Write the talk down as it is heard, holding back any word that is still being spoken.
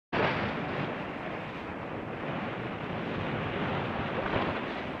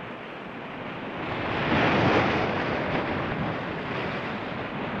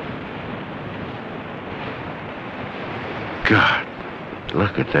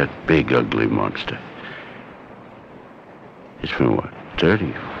Look at that big, ugly monster. It's been, what,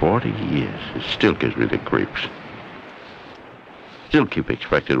 30, 40 years. It still gives me the creeps. Still keep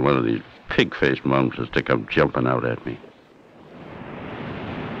expecting one of these pig-faced monsters to come jumping out at me.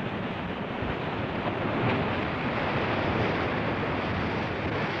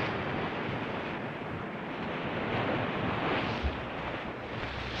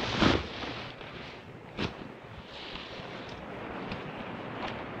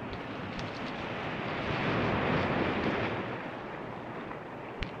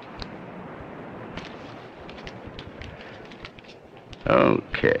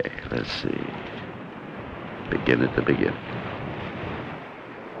 Okay, let's see. Begin at the beginning.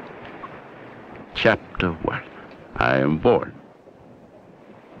 Chapter 1. I am born.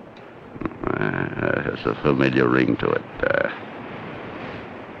 Has a familiar ring to it.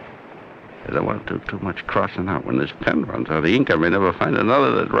 I don't want to do too much crossing out. When this pen runs out of ink, I may never find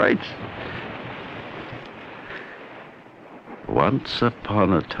another that writes. Once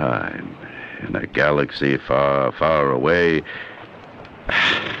upon a time, in a galaxy far, far away.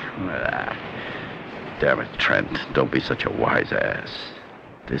 Damn it, Trent. Don't be such a wise ass.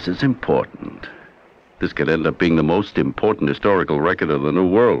 This is important. This could end up being the most important historical record of the New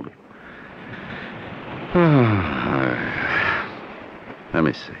World. Let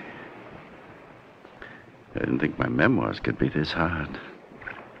me see. I didn't think my memoirs could be this hard.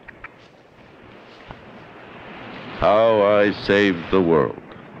 How I Saved the World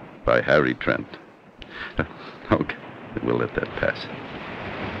by Harry Trent. Okay, we'll let that pass.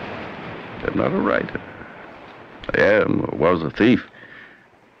 I'm not a writer. I am or was a thief.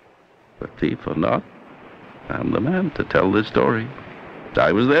 But thief or not, I'm the man to tell this story.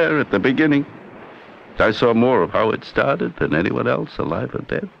 I was there at the beginning. I saw more of how it started than anyone else, alive or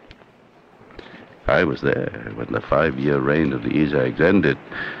dead. I was there when the 5-year reign of the Ezags ended,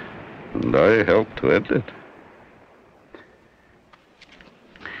 and I helped to end it.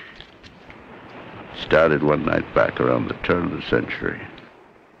 Started one night back around the turn of the century.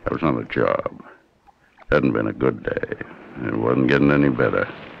 I was on a job. Hadn't been a good day. It wasn't getting any better.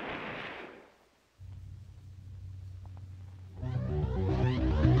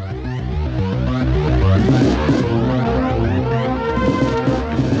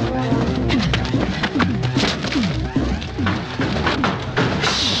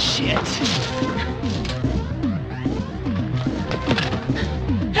 Shit.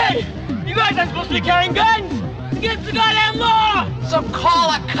 Hey! You guys aren't supposed to be carrying guns! It's against the goddamn law! So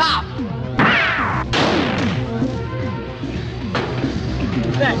call a cop!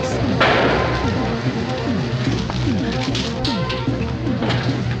 Thanks.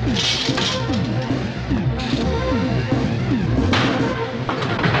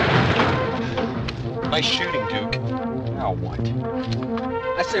 Nice shooting, Duke. Now what?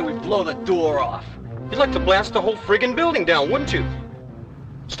 I say we blow the door off. You'd like to blast the whole friggin' building down, wouldn't you?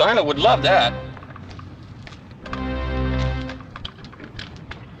 Steiner would love that.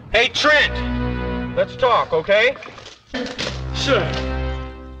 Hey, Trent! Let's talk, okay? Sure.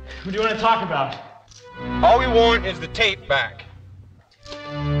 What do you want to talk about? All we want is the tape back.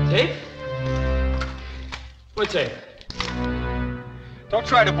 Tape? What tape? Don't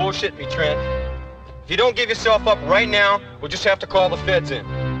try to bullshit me, Trent. If you don't give yourself up right now, we'll just have to call the feds in.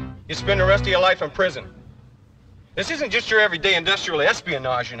 You spend the rest of your life in prison. This isn't just your everyday industrial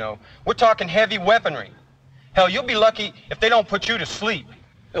espionage, you know. We're talking heavy weaponry. Hell, you'll be lucky if they don't put you to sleep.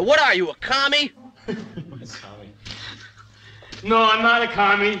 What are you, a commie? No, I'm not a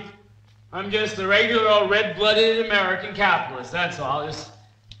commie. I'm just a regular old red-blooded American capitalist, that's all. Just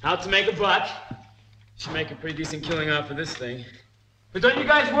out to make a buck. Should make a pretty decent killing off of this thing. But don't you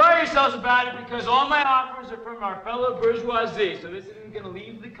guys worry yourselves about it, because all my offers are from our fellow bourgeoisie, so this isn't gonna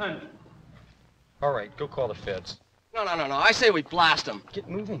leave the country. All right, go call the feds. No. I say we blast them. Get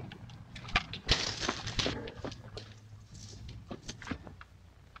moving.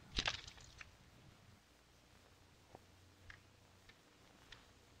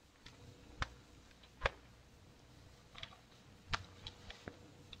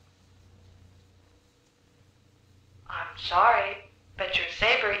 I'm sorry, but your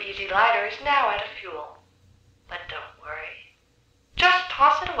Sabre Easy Lighter is now out of fuel. But don't worry. Just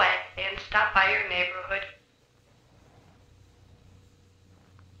toss it away and stop by your neighborhood.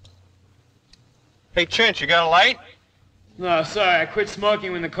 Hey, Trent, you got a light? No, sorry, I quit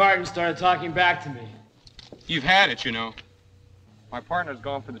smoking when the carton started talking back to me. You've had it, you know. My partner's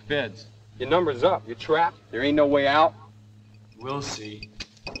gone for the feds. Your number's up. You're trapped. There ain't no way out. We'll see.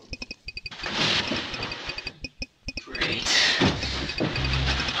 Great.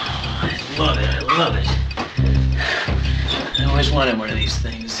 Oh, I love it. I always wanted one of these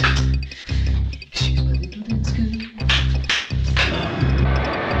things. She's my little dance girl.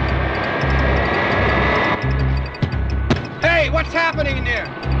 Hey, what's happening in there?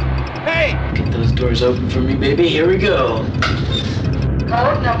 Hey! Get those doors open for me, baby. Here we go.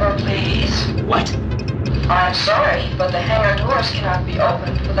 Code number, please. What? I'm sorry, but the hangar doors cannot be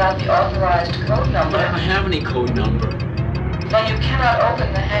opened without the authorized code number. I don't have any code number. Then you cannot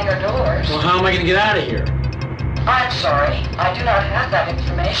open the hangar doors. Well, how am I gonna get out of here? I'm sorry, I do not have that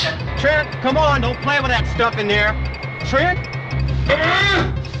information. Trent, come on, don't play with that stuff in there. Trent?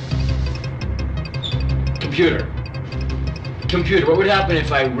 Computer. Computer, what would happen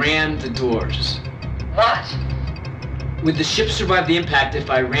if I ran the doors? What? Would the ship survive the impact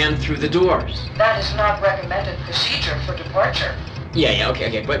if I ran through the doors? That is not recommended procedure for departure. Yeah,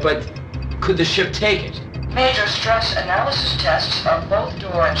 okay, but could the ship take it? Major stress analysis tests of both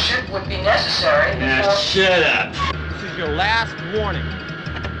door and ship would be necessary before... Shut up. This is your last warning.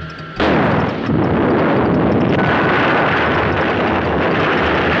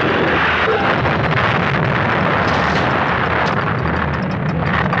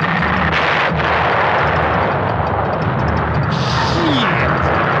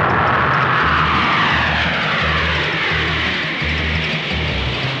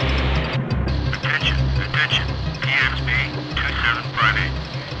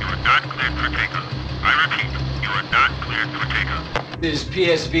 This is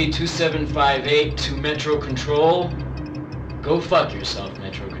PSV 2758 to Metro Control. Go fuck yourself,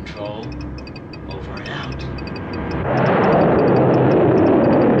 Metro Control. Over and out.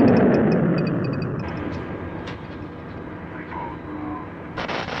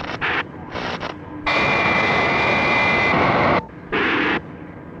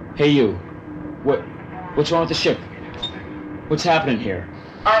 Hey you. What's wrong with the ship? What's happening here?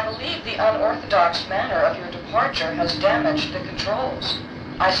 I believe the unorthodox manner of your departure has damaged the controls.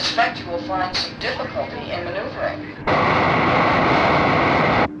 I suspect you will find some difficulty in maneuvering.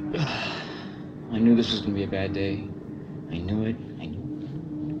 I knew this was going to be a bad day. I knew it.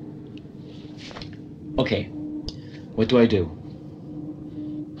 Okay. What do I do?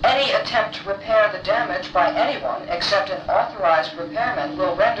 Any attempt to repair the damage by anyone except an authorized repairman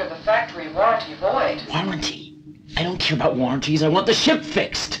will render the factory warranty void. Warranty? I don't care about warranties. I want the ship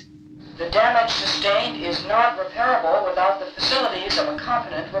fixed. The damage sustained is not repairable without the facilities of a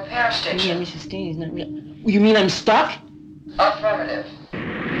competent repair station. Damage sustained is not real. You mean I'm stuck? Affirmative.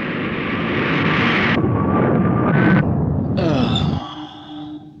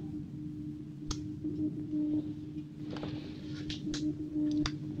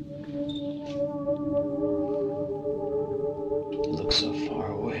 It looks so far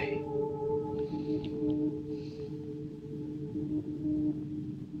away.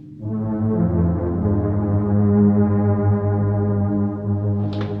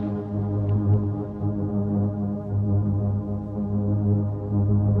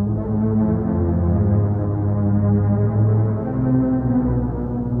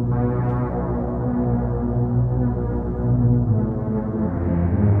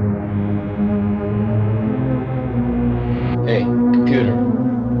 Hey, computer.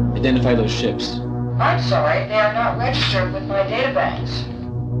 Identify those ships. I'm sorry, they are not registered with my databanks.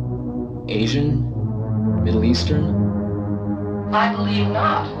 Asian? Middle Eastern? I believe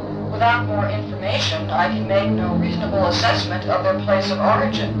not. Without more information, I can make no reasonable assessment of their place of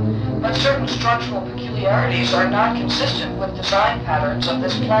origin. But certain structural peculiarities are not consistent with design patterns of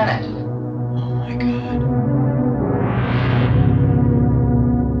this planet. Oh my god.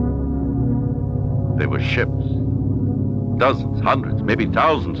 They were ships. Dozens, hundreds, maybe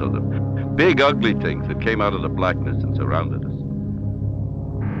thousands of them. Big, ugly things that came out of the blackness and surrounded us.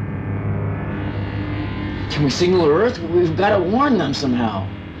 Can we signal Earth? We've got to warn them somehow.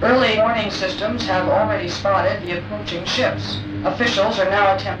 Early warning systems have already spotted the approaching ships. Officials are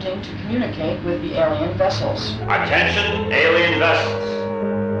now attempting to communicate with the alien vessels. Attention, alien vessels.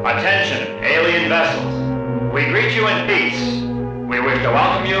 Attention, alien vessels. We greet you in peace. We wish to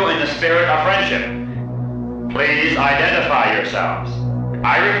welcome you in the spirit of friendship. Please identify yourselves.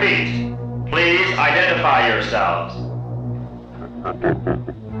 I repeat, please identify yourselves.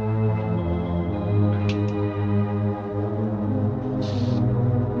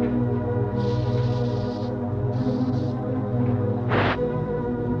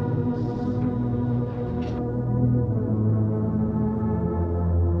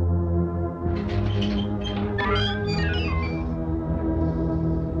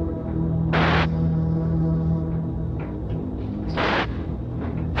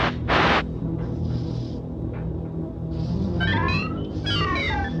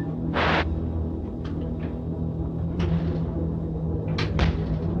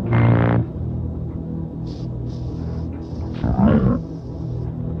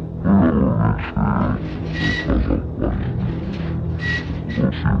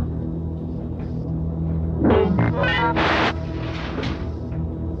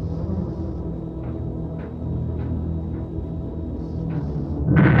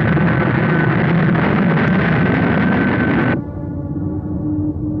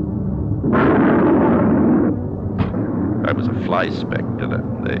 fly speck,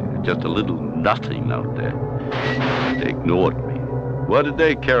 just a little nothing out there. They ignored me. What did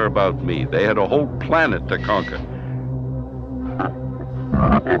they care about me? They had a whole planet to conquer.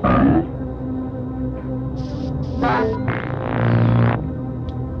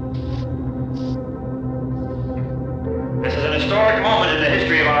 This is an historic moment in the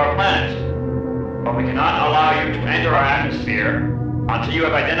history of our planet, but we cannot allow you to enter our atmosphere until you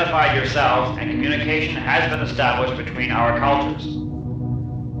have identified yourselves and communication has been established between our cultures.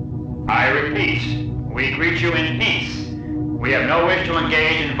 I repeat, we greet you in peace. We have no wish to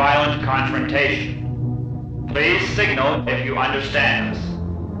engage in violent confrontation. Please signal if you understand us.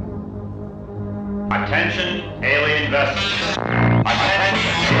 Attention, alien vessels.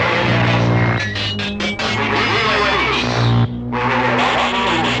 Attention, alien vessels.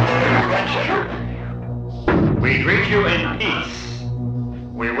 We greet you in peace.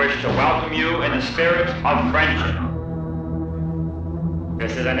 We wish to welcome you in the spirit of friendship.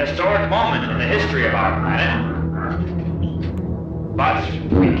 This is an historic moment in the history of our planet, but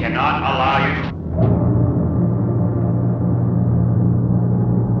we cannot allow you to...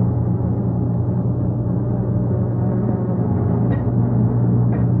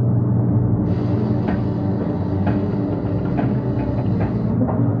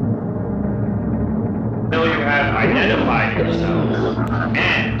 Identified yourselves,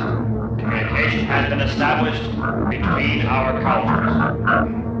 and communication has been established between our cultures.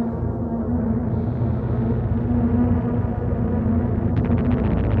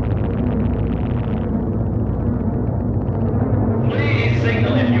 Please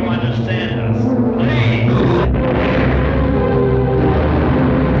signal if you understand us. Please.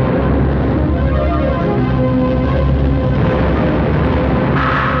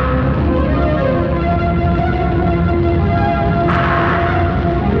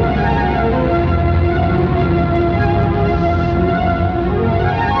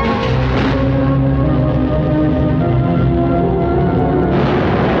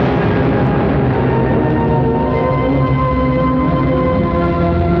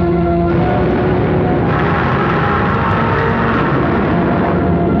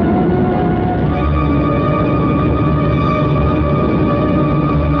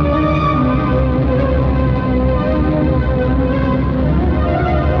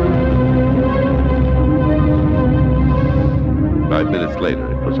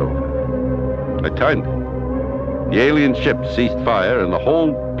 Timed it. The alien ship ceased fire and the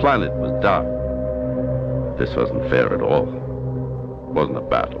whole planet was dark. This wasn't fair at all. It wasn't a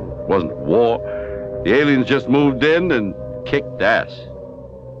battle. It wasn't war. The aliens just moved in and kicked ass.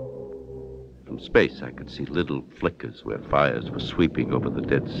 From space, I could see little flickers where fires were sweeping over the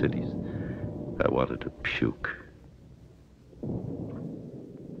dead cities. I wanted to puke.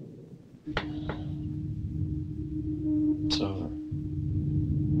 It's over.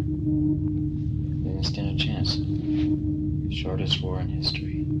 Didn't stand a chance. Shortest war in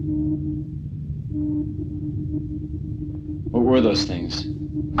history. What were those things?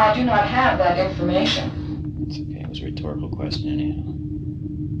 I do not have that information. It's okay. It was a rhetorical question anyhow.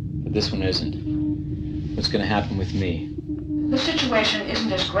 But this one isn't. What's going to happen with me? The situation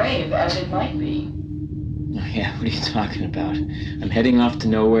isn't as grave as it might be. Oh, yeah, what are you talking about? I'm heading off to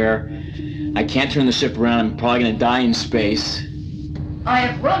nowhere. I can't turn the ship around. I'm probably going to die in space. I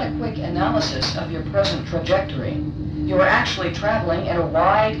have run a quick analysis of your present trajectory. You are actually traveling in a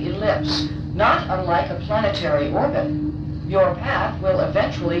wide ellipse, not unlike a planetary orbit. Your path will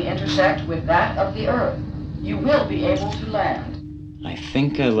eventually intersect with that of the Earth. You will be able to land. I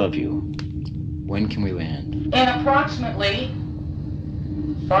think I love you. When can we land? In approximately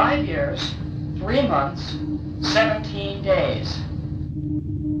 5 years, 3 months, 17 days.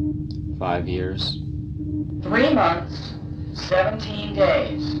 5 years? 3 months, 17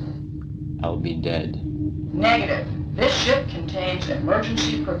 days. I'll be dead. Negative. This ship contains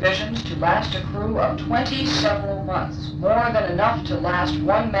emergency provisions to last a crew of 20 several months, more than enough to last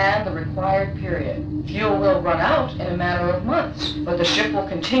one man the required period. Fuel will run out in a matter of months, but the ship will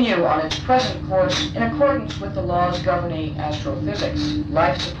continue on its present course in accordance with the laws governing astrophysics.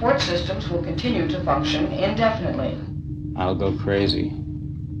 Life support systems will continue to function indefinitely. I'll go crazy.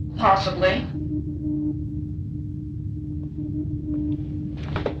 Possibly.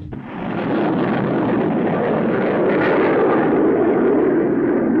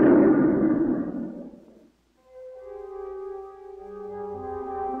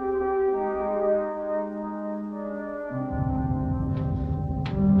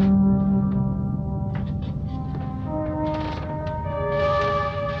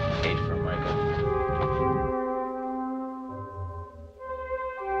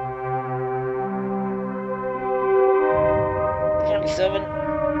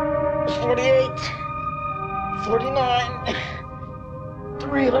 48, 49,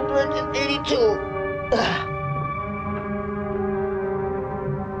 382.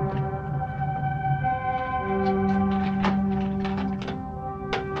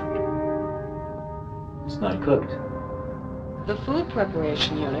 It's not cooked. The food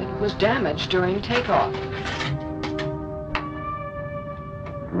preparation unit was damaged during takeoff.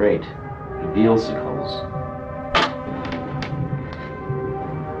 Great. The veal-sicles.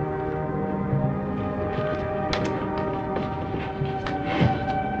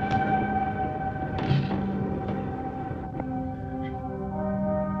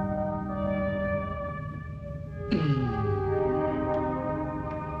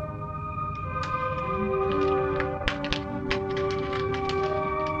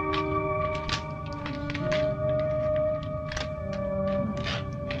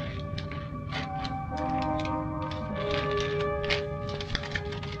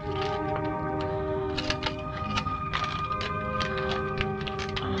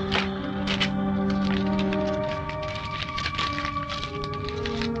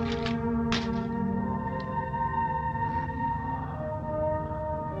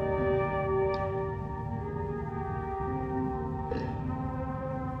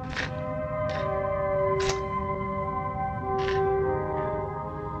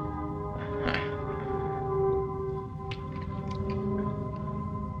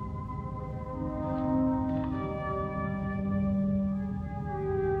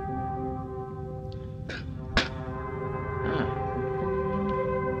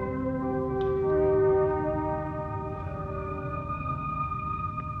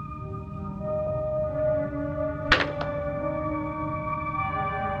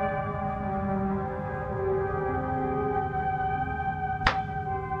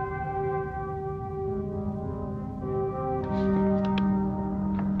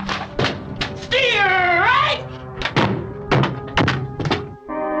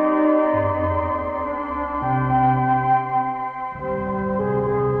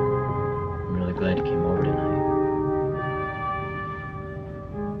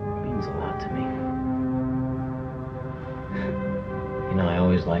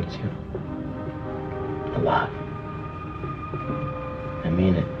 Liked you. A lot. I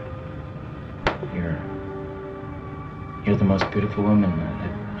mean it. You're the most beautiful woman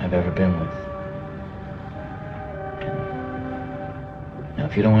I've ever been with. And now,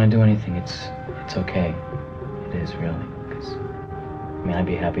 if you don't want to do anything, it's okay. It is really, because I mean, I'd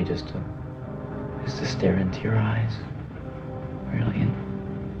be happy just to stare into your eyes, really, and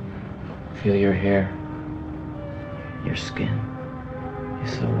feel your hair, your skin.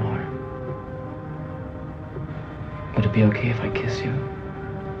 You're so warm. Would it be okay if I kiss you?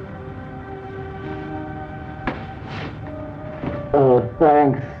 Oh,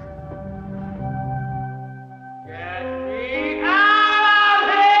 thanks. Get me out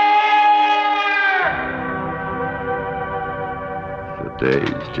of here! The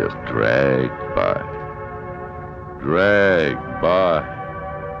days just dragged by. Dragged by.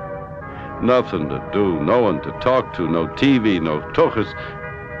 Nothing to do, no one to talk to, no TV, no tuchus.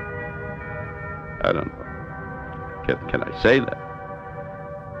 I don't know. Can I say that?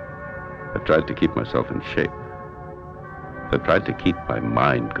 I tried to keep myself in shape. I tried to keep my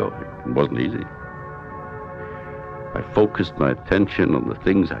mind going. It wasn't easy. I focused my attention on the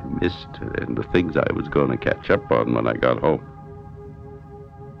things I missed and the things I was going to catch up on when I got home.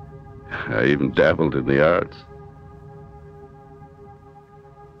 I even dabbled in the arts.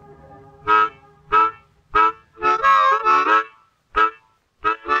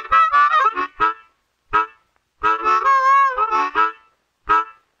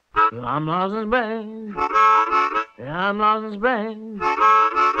 I'm lost in Spain. Yeah, I'm lost in Spain.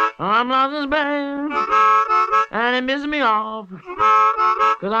 I'm lost in Spain. And it pisses me off.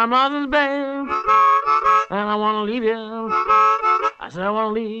 Cause I'm lost in Spain. And I wanna leave here. I said I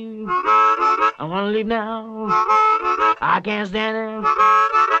wanna leave. I wanna leave now. I can't stand it.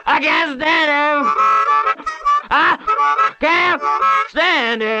 I can't stand it. I can't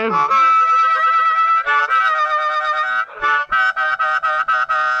stand it.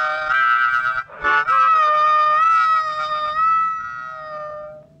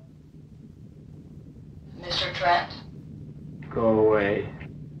 Go away.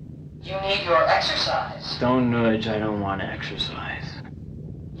 You need your exercise. Don't nudge, I don't want to exercise.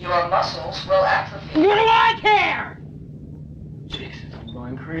 Your muscles will atrophy. What do I care? Jesus, I'm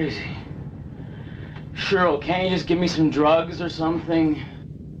going crazy. Cheryl, can't you just give me some drugs or something?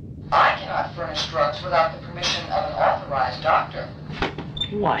 I cannot furnish drugs without the permission of an authorized doctor.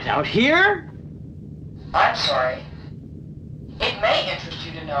 What, out here? I'm sorry. It may interest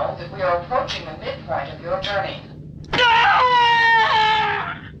you to know that we are approaching the midpoint of your journey.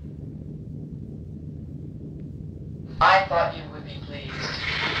 I thought you would be pleased.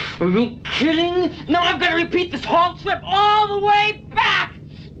 Are you kidding? Now I've got to repeat this whole trip all the way back!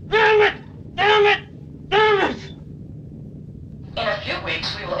 Damn it! Damn it! Damn it! In a few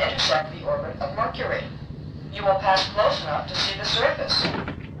weeks, we will intersect the orbit of Mercury. You will pass close enough to see the surface.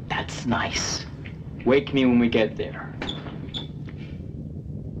 That's nice. Wake me when we get there.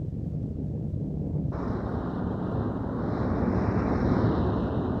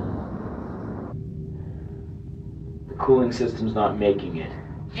 The cooling system's not making it.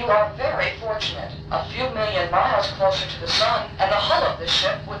 You are very fortunate. A few million miles closer to the sun, and the hull of the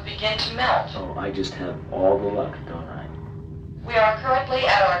ship would begin to melt. Oh, I just have all the luck, don't I? We are currently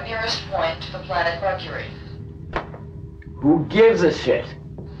at our nearest point to the planet Mercury. Who gives a shit?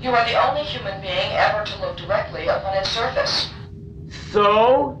 You are the only human being ever to look directly upon its surface.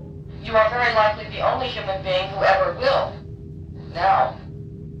 So? You are very likely the only human being who ever will. Now.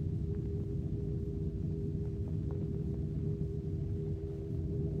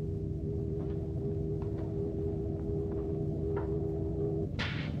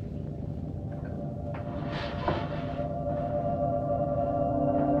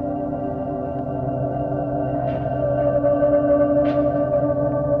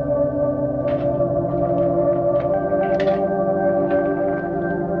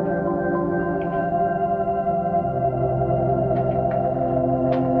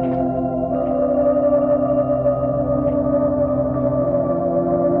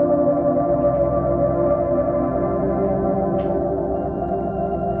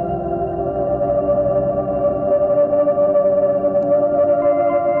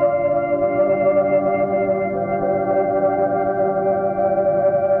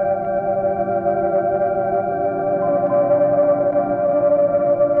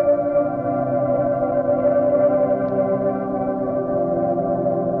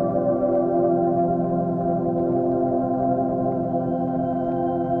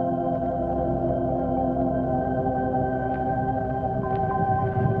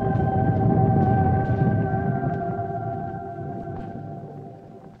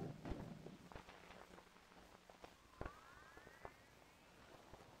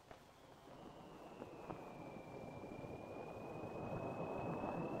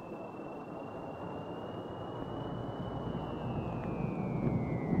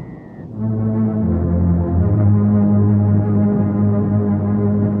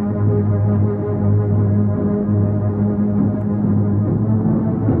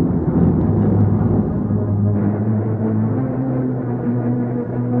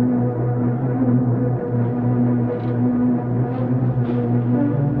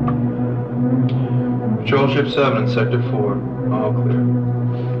 Patrol Ship 7 in Sector 4. All clear.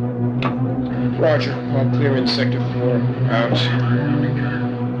 Roger. All clear in Sector 4. Out.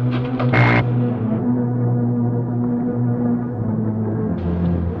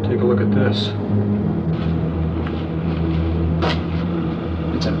 Take a look at this.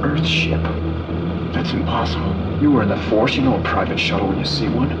 It's an Earth ship. That's impossible. You were in the Force. You know a private shuttle when you see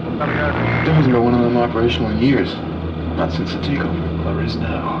one. There hasn't been one of them operational in years. Not since the takeover. There is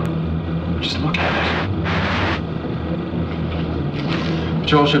now. Just look at it.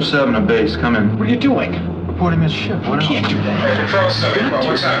 Patrol Ship 7 at base. Come in. What are you doing? Reporting this ship. What You can't do that. Control 7,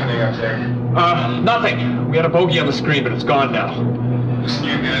 what's happening up there? Nothing. We had a bogey on the screen, but it's gone now. Listen,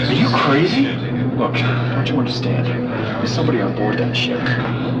 you guys. Are you crazy? Look, don't you understand? There's somebody on board that ship.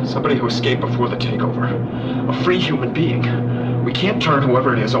 Somebody who escaped before the takeover. A free human being. We can't turn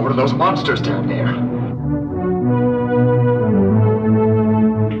whoever it is over to those monsters down there.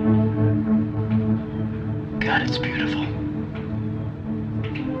 God, it's beautiful.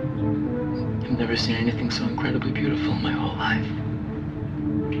 I've never seen anything so incredibly beautiful in my whole life.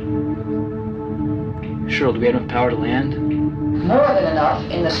 Cheryl, do we have enough power to land? More than enough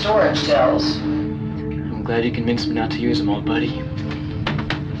in the storage cells. I'm glad you convinced me not to use them, old buddy.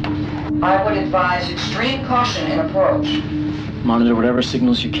 I would advise extreme caution in approach. Monitor whatever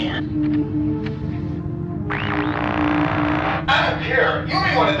signals you can. I'm here. You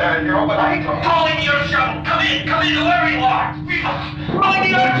may want to die here, but I don't. Calling me your shuttle! Come in wherever you are! Calling me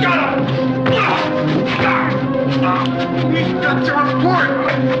your shuttle! We've got to report!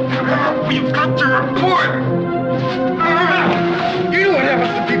 We've got to report! You know what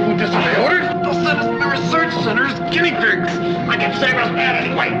happens to people who disobey orders? They'll send us to the research center as guinea pigs! I can save us that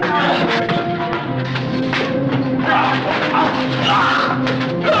anyway!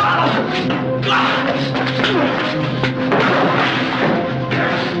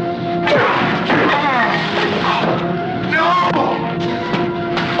 No!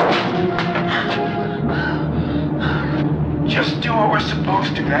 what we're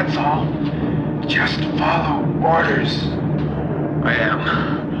supposed to, that's all. Just follow orders. I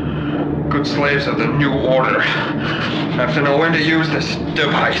am. Good slaves of the new order have to know when to use this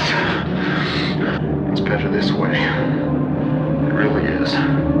device. It's better this way. It really is.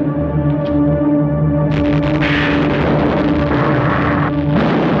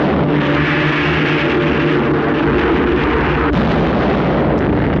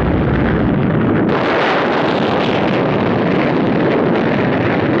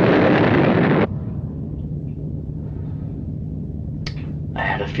 I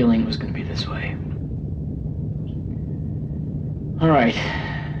had a feeling it was going to be this way. All right,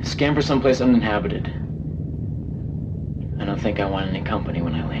 scan for someplace uninhabited. I don't think I want any company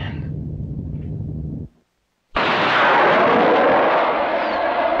when I land.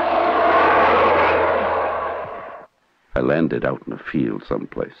 I landed out in a field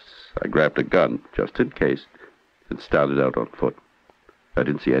someplace. I grabbed a gun, just in case, and started out on foot. I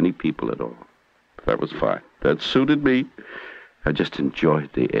didn't see any people at all. That was fine. That suited me. I just enjoyed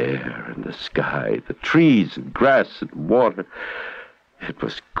the air and the sky, the trees and grass and water. It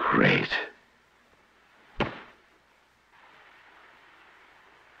was great.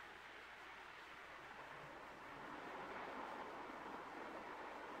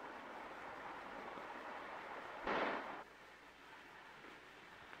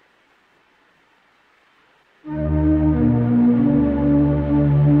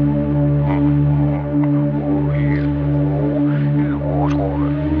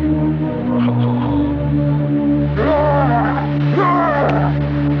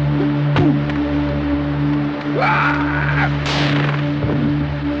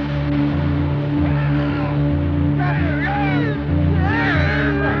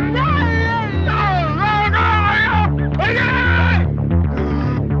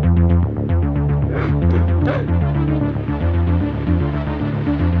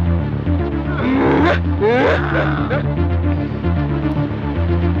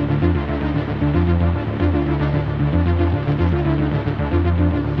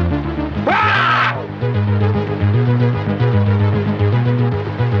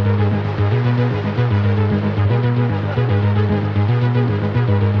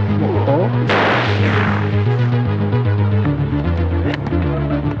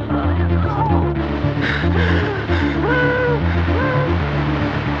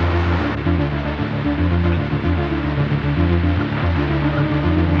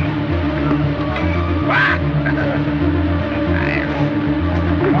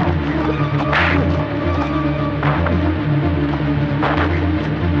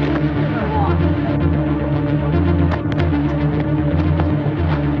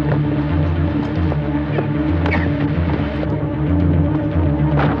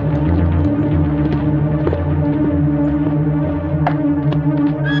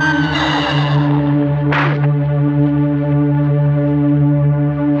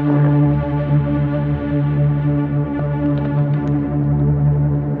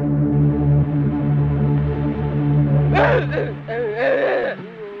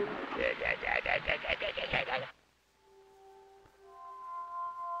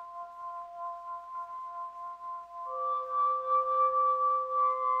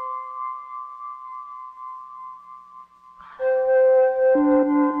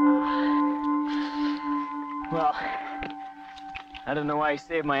 Well, I don't know why you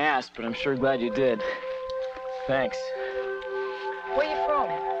saved my ass, but I'm sure glad you did. Thanks. Where are you from?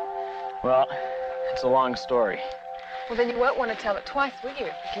 Well, it's a long story. Well, then you won't want to tell it twice, will you?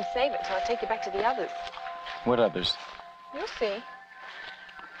 You can save it till I take you back to the others. What others? You'll see. It's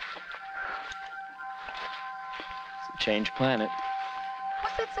a changed planet.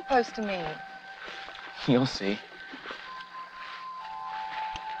 What's that supposed to mean? You'll see.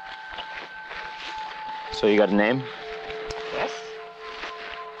 So you got a name? Yes.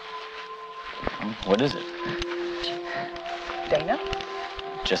 What is it? Dana.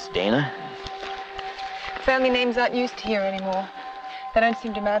 Just Dana? Family names aren't used here anymore. They don't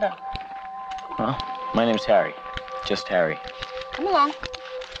seem to matter. Well, my name's Harry. Just Harry. Come along.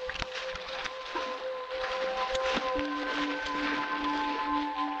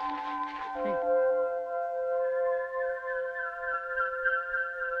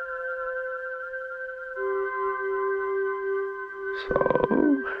 So,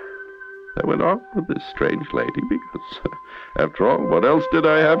 I went off with this strange lady because, after all, what else did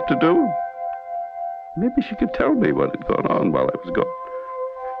I have to do? Maybe she could tell me what had gone on while I was gone.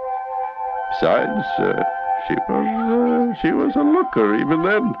 Besides, she was a looker even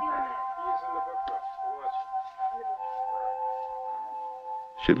then.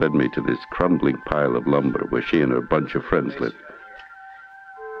 She led me to this crumbling pile of lumber where she and her bunch of friends lived.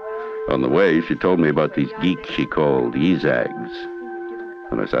 On the way, she told me about these geeks she called Ezags.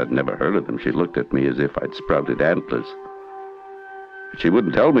 When I said I'd never heard of them, she looked at me as if I'd sprouted antlers. She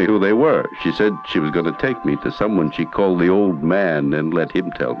wouldn't tell me who they were. She said she was going to take me to someone she called the Old Man and let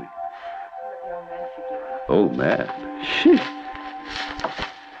him tell me. Old Man? Shit.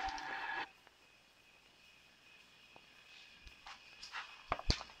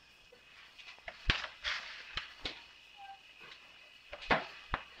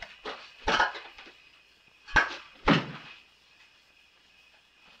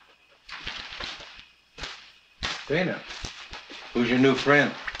 Dana, who's your new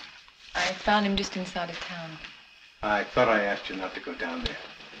friend? I found him just inside of town. I thought I asked you not to go down there.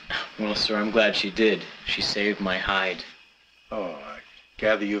 Well, sir, I'm glad she did. She saved my hide. Oh, I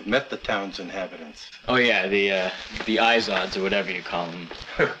gather you've met the town's inhabitants. Oh, yeah, the Izods, or whatever you call them.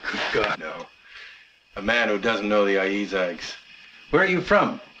 Good God, no. A man who doesn't know the Izags. Where are you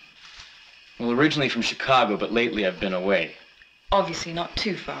from? Well, originally from Chicago, but lately I've been away. Obviously not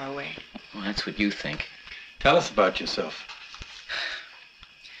too far away. Well, that's what you think. Tell us about yourself.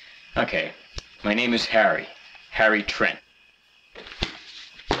 Okay. My name is Harry. Harry Trent.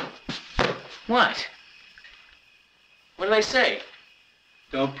 What? What did I say?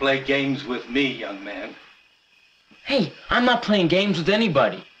 Don't play games with me, young man. Hey, I'm not playing games with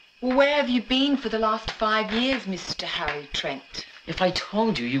anybody. Well, where have you been for the last 5 years, Mr. Harry Trent? If I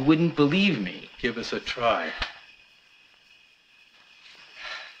told you, you wouldn't believe me. Give us a try.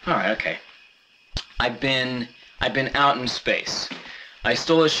 All right, okay. I've been out in space. I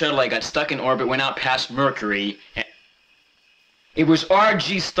stole a shuttle, I got stuck in orbit, went out past Mercury, and it was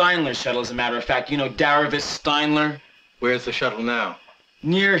R.G. Steinler's shuttle, as a matter of fact. You know Daravis Steinler? Where's the shuttle now?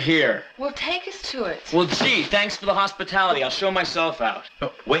 Near here. Well, take us to it. Well, gee, thanks for the hospitality. I'll show myself out.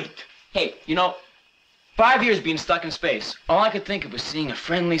 Oh, wait. Hey, you know, 5 years being stuck in space, all I could think of was seeing a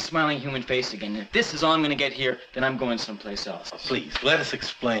friendly, smiling human face again. And if this is all I'm gonna get here, then I'm going someplace else. Please, let us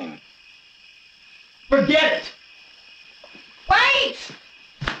explain. Forget it! Wait!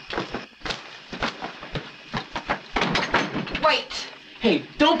 Wait! Hey,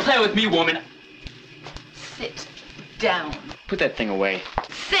 don't play with me, woman! Sit down. Put that thing away.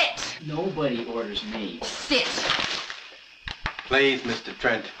 Sit! Nobody orders me. Sit! Please, Mr.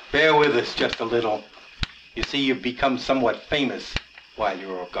 Trent, bear with us just a little. You see, you've become somewhat famous while you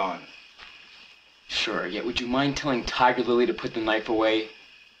were gone. Sure, yet would you mind telling Tiger Lily to put the knife away?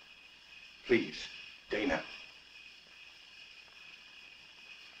 Please, Dana.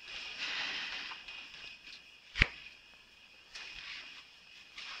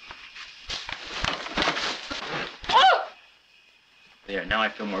 There, now I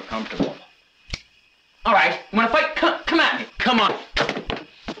feel more comfortable. All right, you want to fight? Come at me. Come on.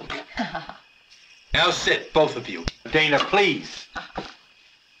 Now sit, both of you. Dana, please.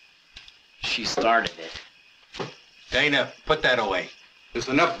 She started it. Dana, put that away. There's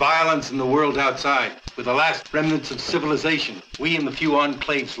enough violence in the world outside. With the last remnants of civilization, we and the few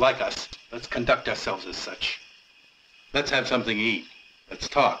enclaves like us, let's conduct ourselves as such. Let's have something to eat. Let's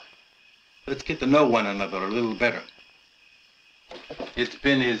talk. Let's get to know one another a little better. It's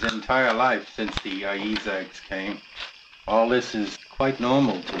been his entire life since the Izags came. All this is quite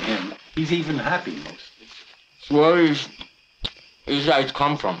normal to him. He's even happy mostly. So where does these guys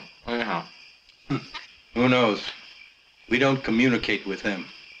come from, anyhow? Who knows? We don't communicate with them.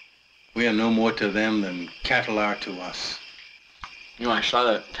 We are no more to them than cattle are to us. You know, I saw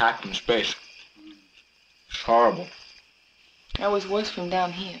that attack from space. It's horrible. That was worse from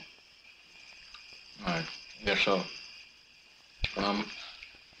down here. I guess so.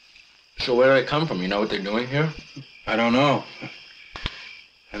 So where do they come from? You know what they're doing here? I don't know.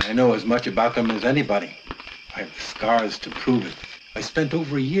 And I know as much about them as anybody. I have scars to prove it. I spent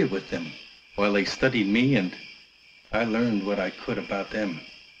over a year with them while they studied me, and I learned what I could about them.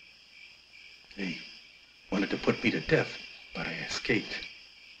 They wanted to put me to death, but I escaped.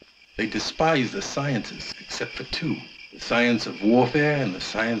 They despise the sciences, except for two. The science of warfare and the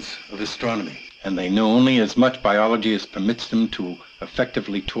science of astronomy. And they know only as much biology as permits them to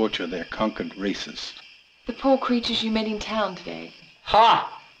effectively torture their conquered races. The poor creatures you met in town today.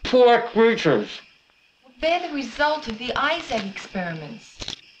 Ha! Poor creatures. They're the result of the Izag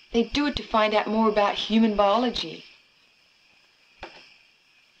experiments. They do it to find out more about human biology.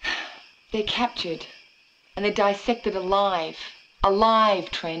 They're captured, and they're dissected alive.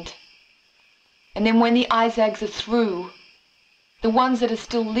 Alive, Trent. And then when the Izags are through, the ones that are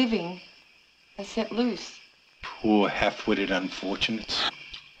still living are set loose. Poor half-witted unfortunates.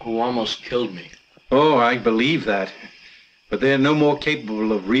 Who almost killed me. Oh, I believe that. But they're no more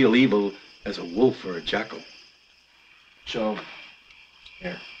capable of real evil as a wolf or a jackal. So,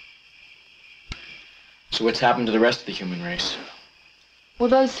 here. So what's happened to the rest of the human race? Well,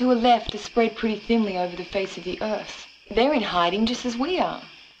 those who are left are spread pretty thinly over the face of the earth. They're in hiding just as we are.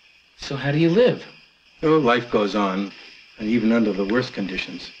 So how do you live? Oh, life goes on, and even under the worst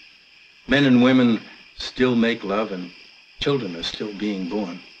conditions. Men and women still make love, and children are still being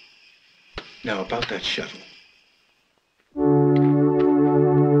born. Now, about that shuttle.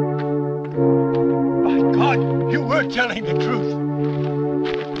 My God, you were telling the truth.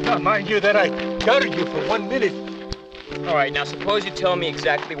 Now, mind you that I doubted you for 1 minute. All right, now suppose you tell me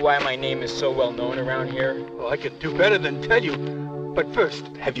exactly why my name is so well known around here. Well, I could do better than tell you. But first,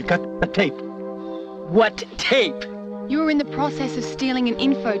 have you got a tape? What tape? You were in the process of stealing an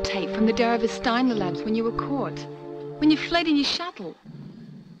info tape from the Darrow Steiner labs when you were caught. When you fled in your shuttle.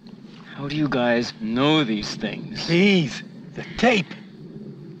 How do you guys know these things? Please, the tape.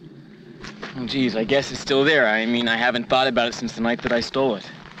 Oh, geez, I guess it's still there. I mean, I haven't thought about it since the night that I stole it.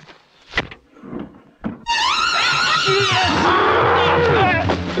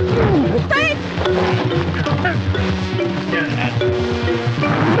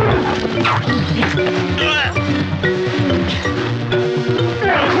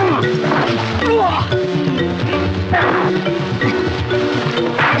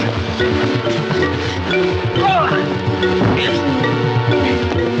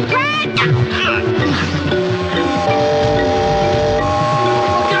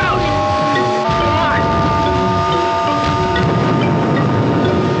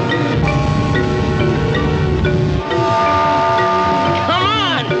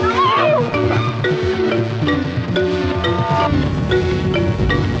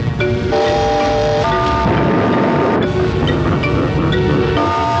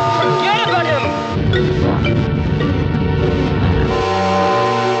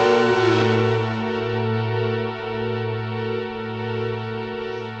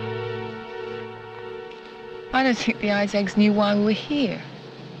 I don't think the Isaacs knew why we were here.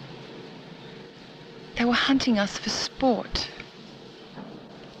 They were hunting us for sport.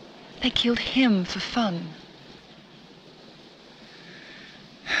 They killed him for fun.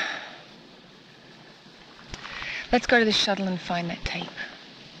 Let's go to the shuttle and find that tape.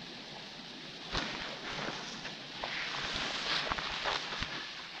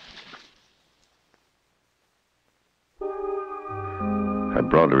 I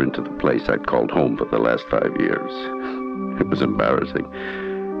brought her into the place I'd called home for the last 5 years. It was embarrassing.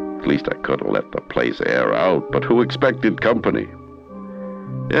 At least I could have let the place air out, but who expected company?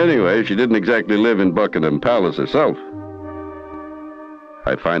 Anyway, she didn't exactly live in Buckingham Palace herself.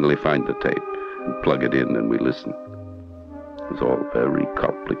 I finally find the tape, and plug it in, and we listen. It was all very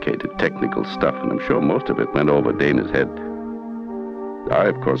complicated technical stuff, and I'm sure most of it went over Dana's head. I,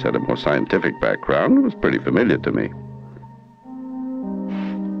 of course, had a more scientific background. It was pretty familiar to me.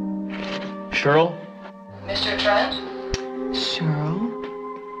 Cheryl? Mr. Trent? Cheryl?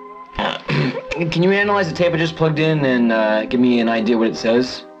 Can you analyze the tape I just plugged in and give me an idea what it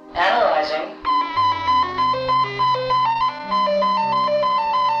says? Analyzing.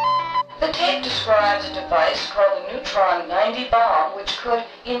 The tape describes a device called the Neutron 90 bomb, which could,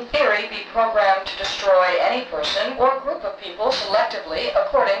 in theory, be programmed to destroy any person or group of people selectively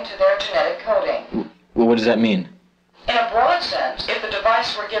according to their genetic coding. Well, what does that mean? In a broad sense, if the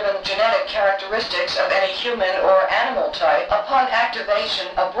device were given genetic characteristics of any human or animal type, upon activation,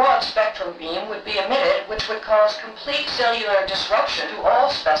 a broad spectrum beam would be emitted, which would cause complete cellular disruption to all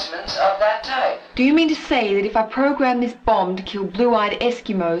specimens of that type. Do you mean to say that if I program this bomb to kill blue-eyed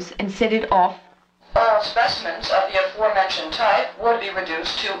Eskimos and set it off, all specimens of the aforementioned type would be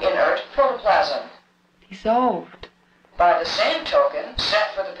reduced to inert protoplasm? dissolved? By the same token,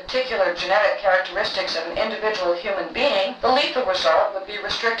 set for the particular genetic characteristics of an individual human being, the lethal result would be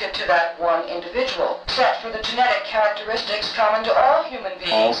restricted to that one individual. Set for the genetic characteristics common to all human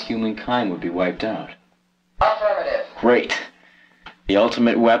beings. All humankind would be wiped out. Affirmative. Great. The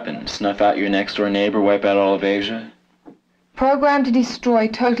ultimate weapon. Snuff out your next-door neighbor, wipe out all of Asia? Programmed to destroy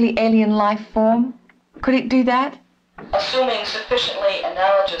totally alien life form? Could it do that? Assuming sufficiently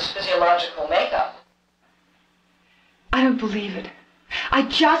analogous physiological makeup. I don't believe it. I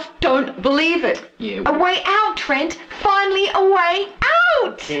just don't believe it. Yeah. A way out, Trent. Finally, a way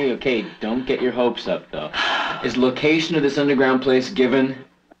out! Okay, don't get your hopes up, though. Is the location of this underground place given?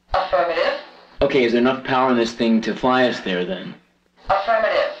 Affirmative. Okay, is there enough power in this thing to fly us there, then?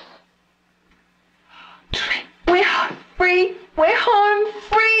 Affirmative. Trent, we're free. We're home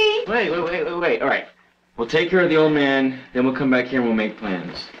free. Wait. All right. We'll take care of the old man, then we'll come back here and we'll make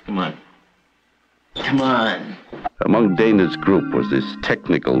plans. Come on. Come on. Among Dana's group was this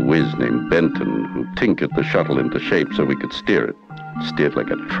technical whiz named Benton, who tinkered the shuttle into shape so we could steer it. steered like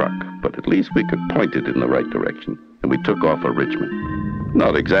a truck, but at least we could point it in the right direction. And we took off for Richmond.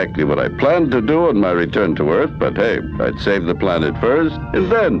 Not exactly what I planned to do on my return to Earth, but hey, I'd save the planet first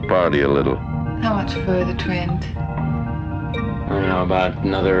and then party a little. How much further, Trent? I don't know, about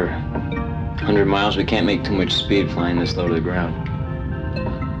another 100 miles. We can't make too much speed flying this low to the ground.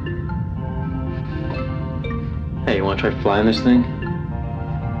 Hey, you want to try flying this thing?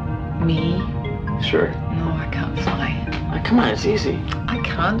 Me? Sure. No, I can't fly. Oh, come on, it's easy. I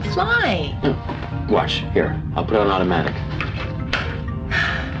can't fly. Watch, here, I'll put it on automatic.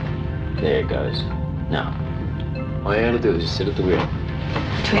 There it goes. Now, all you gotta do is just sit at the wheel.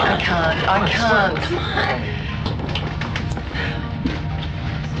 Trent, I can't. I can't. Come on.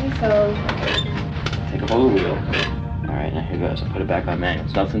 So. Take hold of the wheel. All right, now here goes. I'll put it back on manual.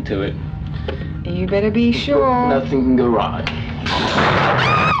 There's nothing to it. You better be sure. Nothing can go wrong.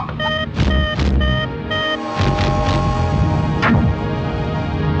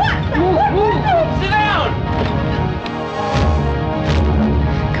 Sit down!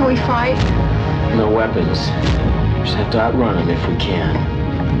 Can we fight? No weapons. Just have to outrun them if we can.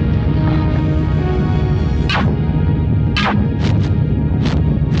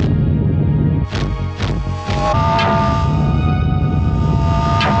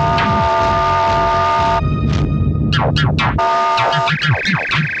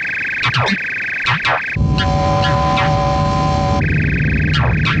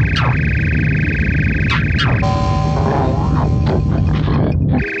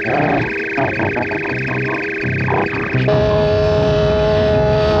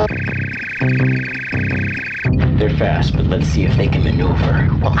 They're fast, but let's see if they can maneuver.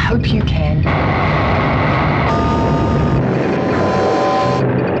 Well, I hope you can.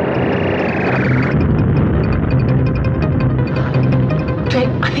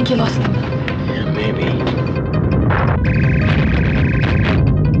 Trent, I think you lost them. Yeah, maybe.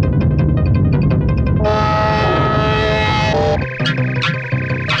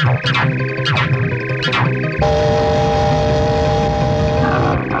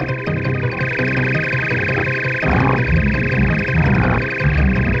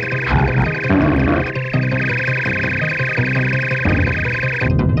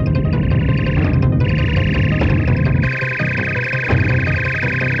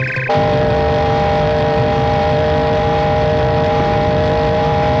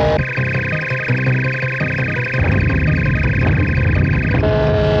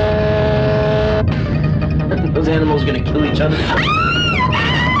 Those animals are gonna kill each other.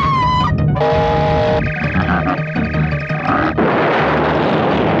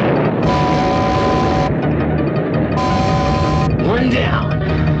 One down.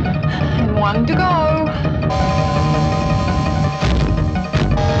 And one to go.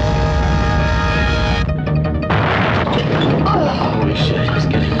 Holy shit, he's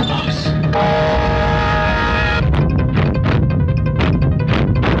getting close.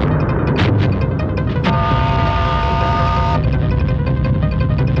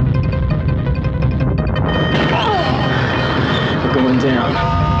 We're going down.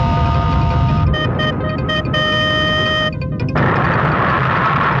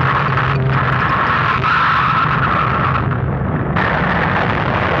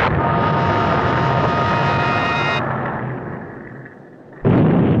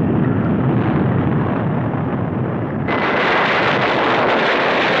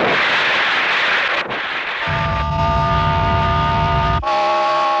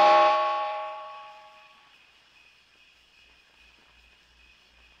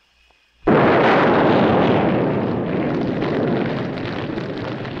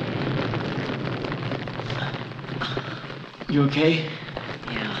 You okay?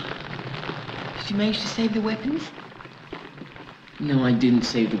 Yeah. Did you manage to save the weapons? No, I didn't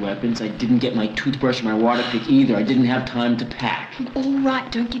save the weapons. I didn't get my toothbrush or my water pick either. I didn't have time to pack. All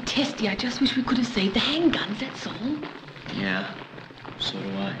right, don't get testy. I just wish we could have saved the handguns, that's all. Yeah, so do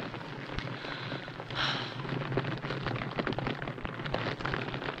I.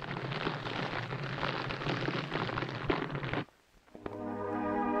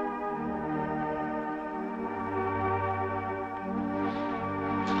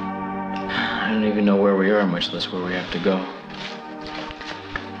 I don't even know where we are, much less where we have to go.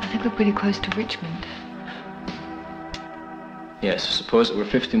 I think we're pretty close to Richmond. Yes, suppose that we're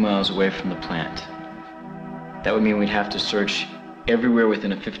 50 miles away from the plant. That would mean we'd have to search everywhere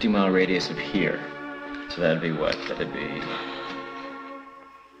within a 50-mile radius of here. So that'd be what? That'd be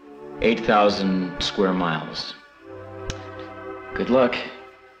 8,000 square miles. Good luck.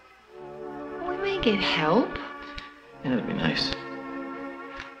 We may get help. Yeah, that'd be nice.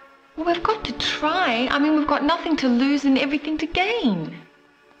 Well, we've got to try. I mean, we've got nothing to lose and everything to gain.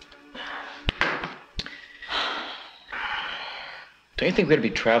 Don't you think we ought to be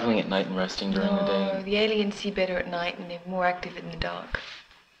traveling at night and resting during the day? No, the aliens see better at night and they're more active in the dark.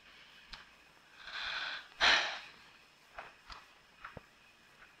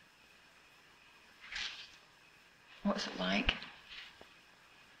 What's it like?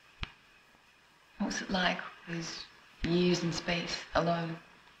 What's it like with years in space, alone?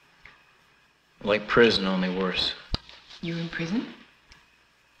 Like prison, only worse. You're in prison?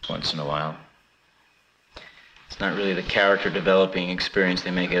 Once in a while. It's not really the character developing experience they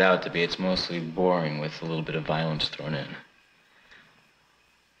make it out to be. It's mostly boring with a little bit of violence thrown in.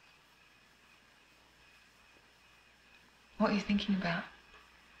 What are you thinking about?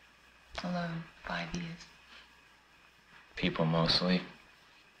 Alone, 5 years. People mostly.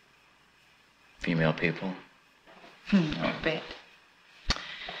 Female people. I bet.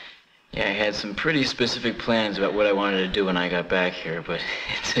 Yeah, I had some pretty specific plans about what I wanted to do when I got back here, but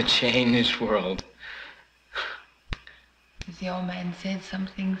it's a changed world. As the old man said, some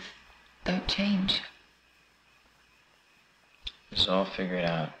things don't change. It's all figured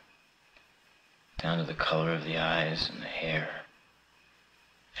out. Down to the color of the eyes and the hair.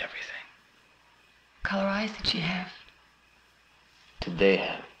 Everything. What color eyes did she have? Did they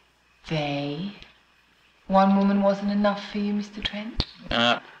have? They? One woman wasn't enough for you, Mr. Trent?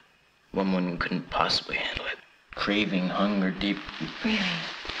 One woman couldn't possibly handle it. Craving, hunger, deep... Really?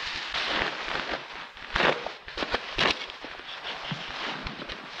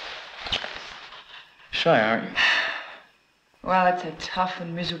 Shy, aren't you? Well, it's a tough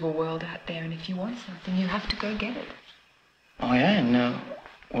and miserable world out there, and if you want something, you have to go get it. Oh, yeah? And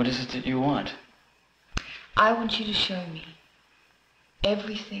what is it that you want? I want you to show me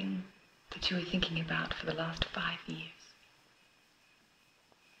everything that you were thinking about for the last 5 years.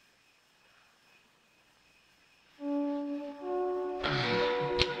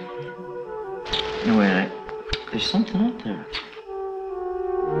 No, wait, there's something up there.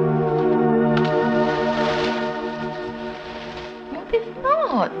 No, there's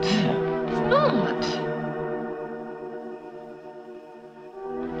not. Yeah. There's not.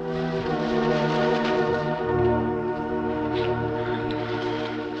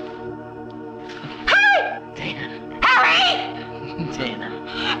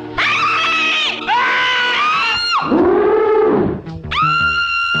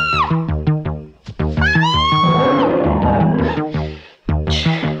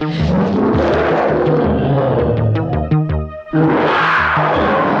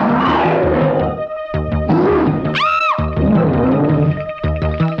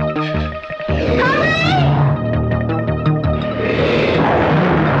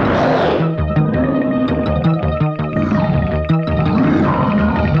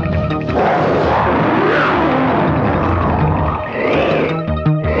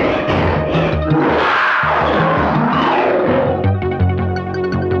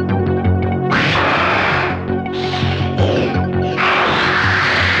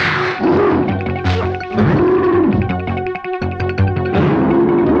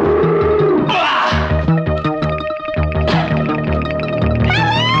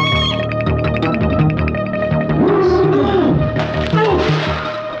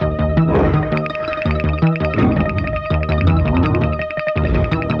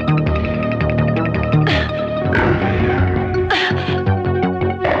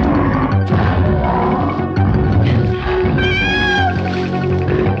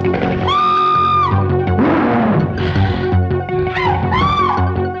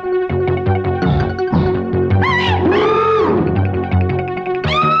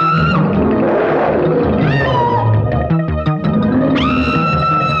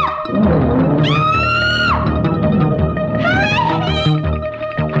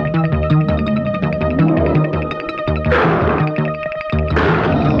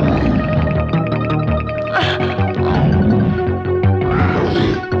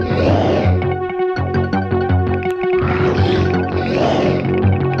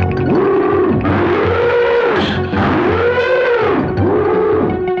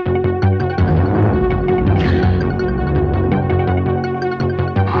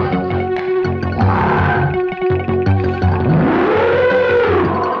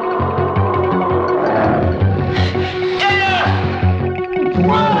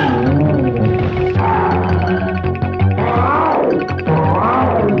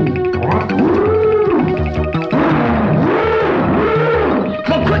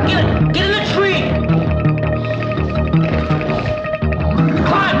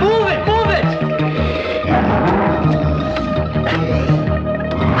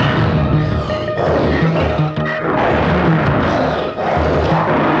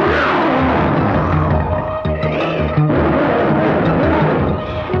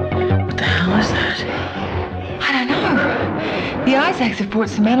 brought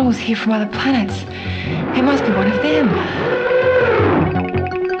some animals here from other planets. It must be one of them.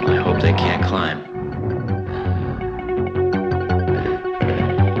 I hope they can't climb.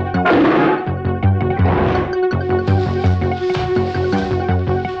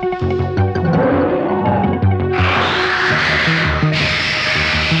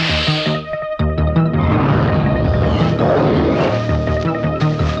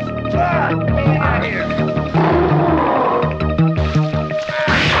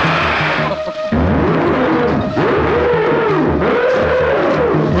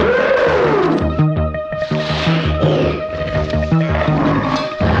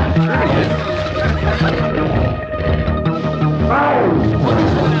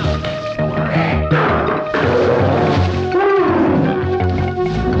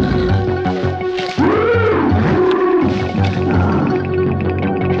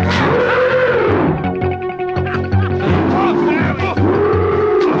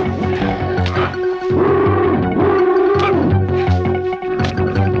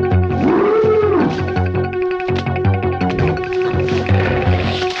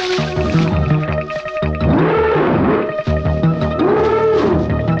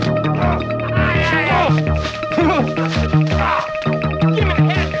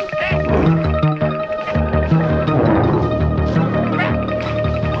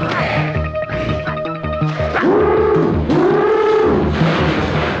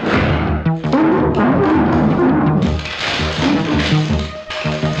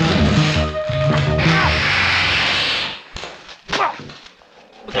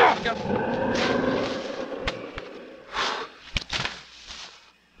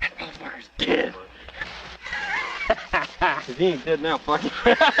 He ain't dead now, fuck. What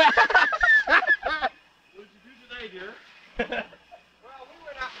did you do today, dear? Well, we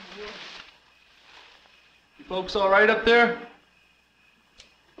went out in the woods. You folks all right up there?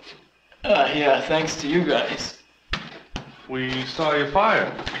 Yeah, thanks to you guys. We saw your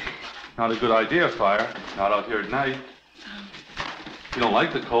fire. Not a good idea, fire. Not out here at night. If you don't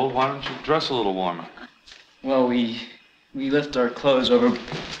like the cold, why don't you dress a little warmer? Well, we left our clothes over...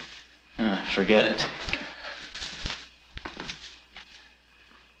 forget it.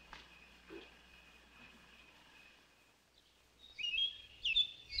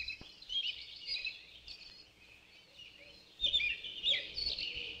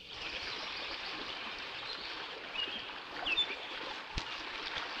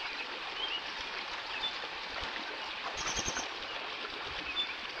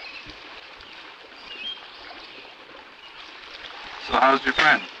 So how's your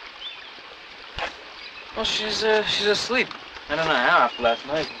friend? Well, she's asleep. I don't know how after last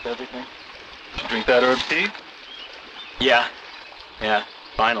night with everything. Did you drink that herb tea? Yeah,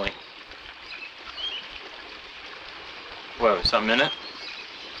 finally. Whoa, something in it?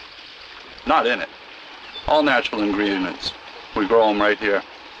 Not in it. All natural ingredients. We grow them right here.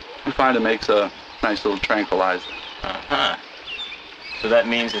 We find it makes a nice little tranquilizer. Uh-huh. So that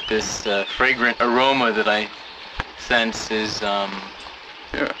means that this fragrant aroma that I sense is,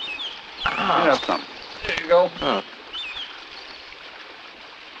 Here. Ah. You have some. There you go. Oh.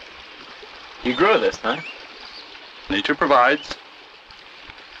 You grow this, huh? Nature provides.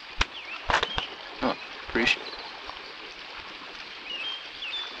 Oh, appreciate it.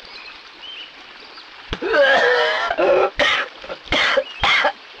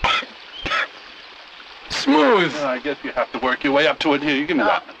 Smooth! I guess you have to work your way up to it. Here, you give me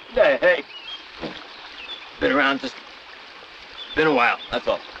that. Hey. Been around just... been a while, that's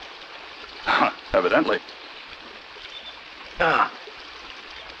all. Evidently.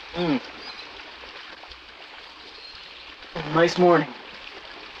 Nice morning.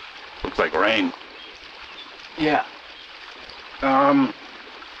 Looks like rain. Yeah.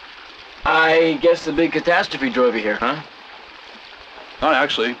 I guess the big catastrophe drove you here, huh? Oh,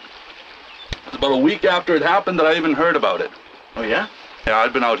 actually, it's about a week after it happened that I even heard about it. Oh, yeah? Yeah,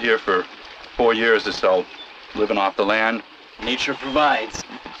 I'd been out here for 4 years or so, living off the land. Nature provides.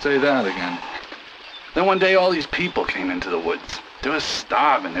 Say that again. Then one day all these people came into the woods. They were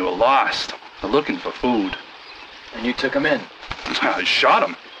starving, they were lost. They're looking for food. And you took them in? I shot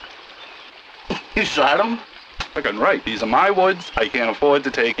them. You shot them? Fucking right, these are my woods. I can't afford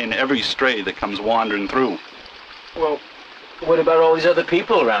to take in every stray that comes wandering through. Well, what about all these other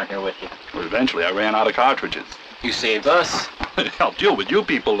people around here with you? But eventually I ran out of cartridges. You saved us. It helped you, but you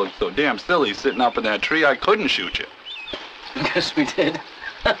people looked so damn silly sitting up in that tree I couldn't shoot you. Guess we did.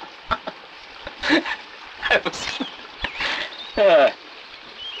 I was...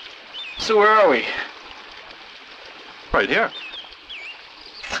 So where are we? Right here.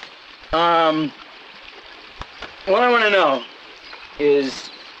 What I want to know is,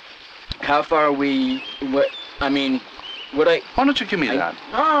 how far are we, why don't you give me that?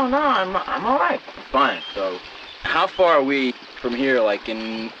 No, I'm all right. Fine. So, how far are we from here, like,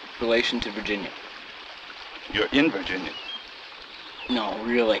 in relation to Virginia? You're in Virginia. No,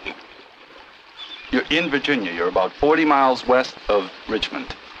 really. You're in Virginia. You're about 40 miles west of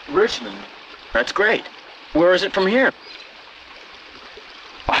Richmond. Richmond? That's great. Where is it from here?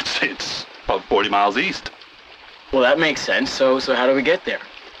 I'd say it's about 40 miles east. Well, that makes sense. So how do we get there?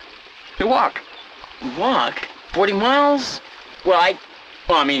 You walk. Walk? 40 miles? Well,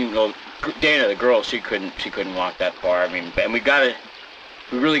 Dana, the girl, she couldn't walk that far. I mean, and we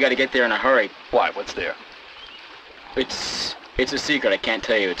really gotta get there in a hurry. Why? What's there? It's a secret. I can't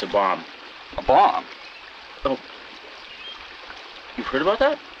tell you. It's a bomb. A bomb? Oh. You've heard about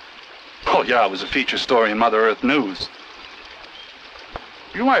that? Oh, yeah, it was a feature story in Mother Earth News.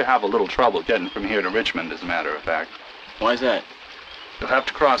 You might have a little trouble getting from here to Richmond, as a matter of fact. Why's that? You'll have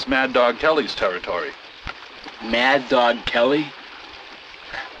to cross Mad Dog Kelly's territory. Mad Dog Kelly?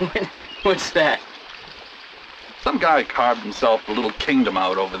 What's that? Some guy carved himself a little kingdom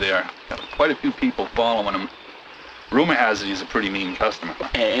out over there. Got quite a few people following him. Rumor has it he's a pretty mean customer.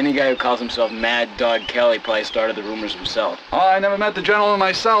 Hey, any guy who calls himself Mad Dog Kelly probably started the rumors himself. Oh, I never met the gentleman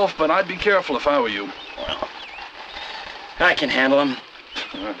myself, but I'd be careful if I were you. Well, I can handle him.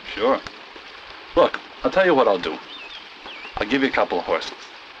 Sure. Look, I'll tell you what I'll do. I'll give you a couple of horses.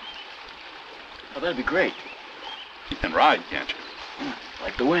 Oh, that'd be great. You can ride, can't you?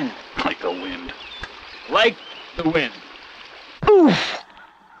 Like the wind. Like the wind. Like the wind. Oof!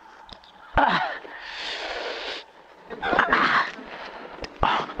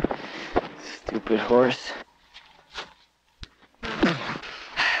 Stupid horse.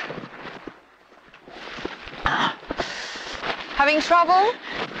 Having trouble?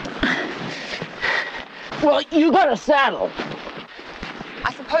 Well, you got a saddle.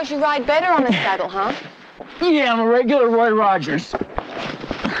 I suppose you ride better on a saddle, huh? Yeah, I'm a regular Roy Rogers.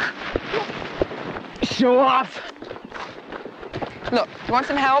 Show off. Look, you want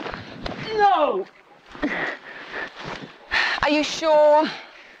some help? No! Are you sure?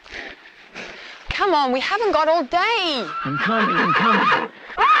 Come on, we haven't got all day. I'm coming.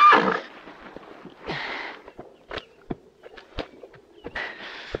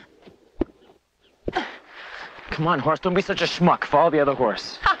 Come on, horse, don't be such a schmuck. Follow the other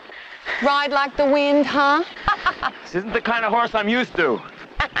horse. Ha. Ride like the wind, huh? This isn't the kind of horse I'm used to.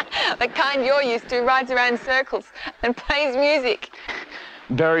 The kind you're used to rides around in circles and plays music.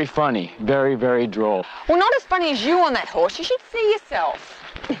 Very funny. Very, very droll. Well, not as funny as you on that horse. You should see yourself.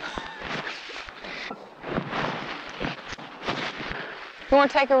 You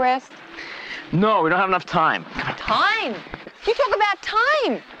want to take a rest? No, we don't have enough time. Time? You talk about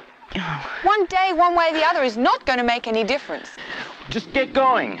time. One day, one way or the other is not going to make any difference. Just get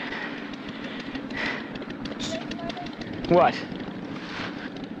going. What?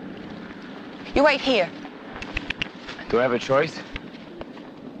 You wait here. Do I have a choice?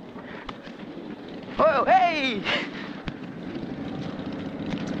 Oh, hey!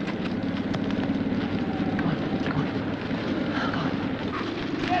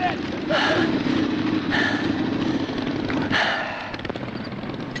 Get it!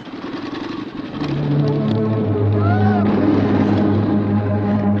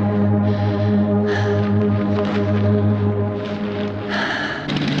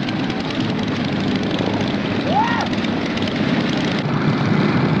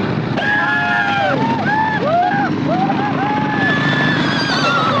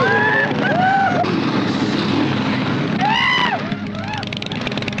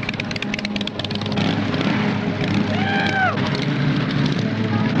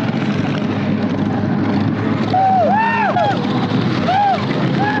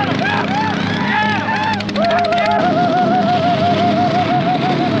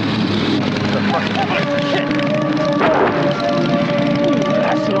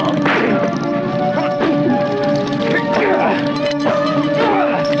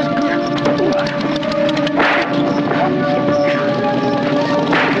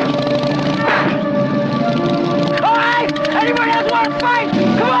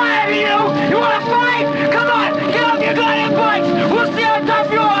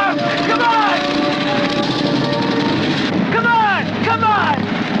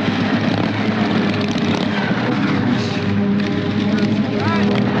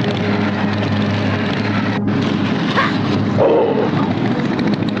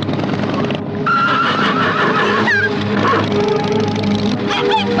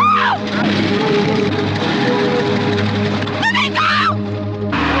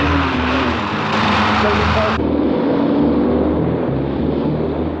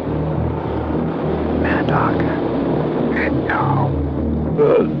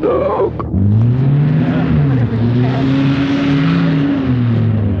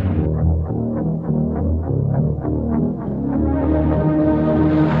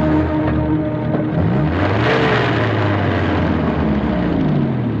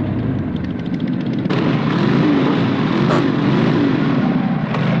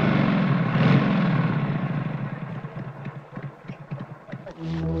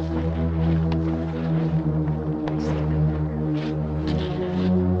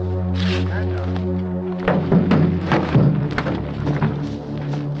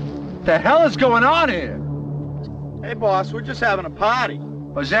 What the hell is going on here? Hey, boss, we're just having a party.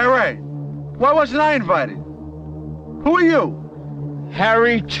 Oh, is that right? Why wasn't I invited? Who are you?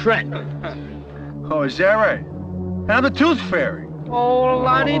 Harry Trent. Oh, is that right? And I'm the Tooth Fairy. Oh,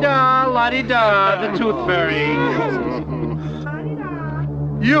 la-di-da, the Tooth Fairy.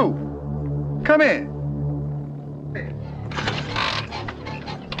 You, come here.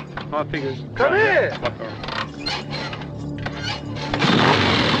 My fingers. Come here.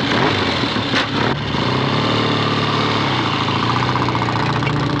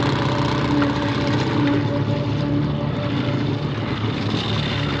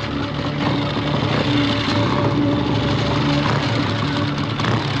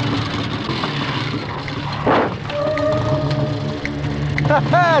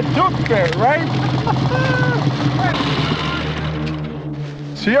 Tooth Fairy, right?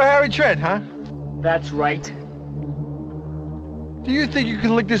 So you're Harry Trent, huh? That's right. Do you think you could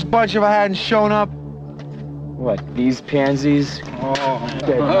lick this bunch if I hadn't shown up? What, these pansies?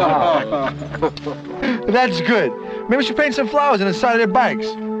 That's good. Maybe we should paint some flowers on the side of their bikes.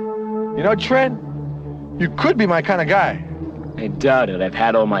 You know, Trent, you could be my kind of guy. I doubt it. I've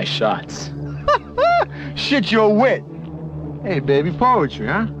had all my shots. Shit, you're a wit. Hey, baby, poetry,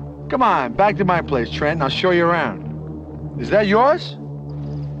 huh? Come on, back to my place, Trent, and I'll show you around. Is that yours?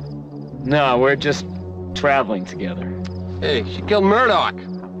 No, we're just traveling together. Hey, she killed Murdoch.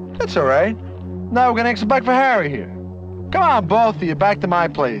 That's all right. Now we're gonna exit back for Harry here. Come on, both of you, back to my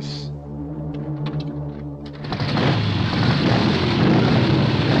place.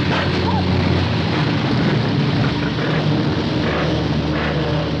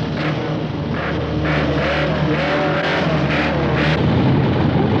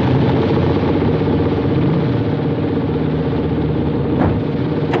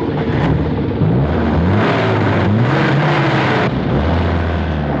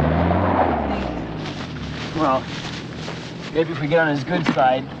 Well, maybe if we get on his good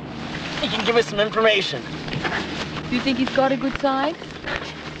side, he can give us some information. Do you think he's got a good side?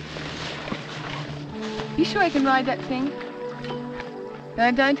 You sure he can ride that thing?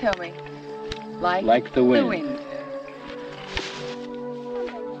 No, don't tell me. Like the wind. The wind.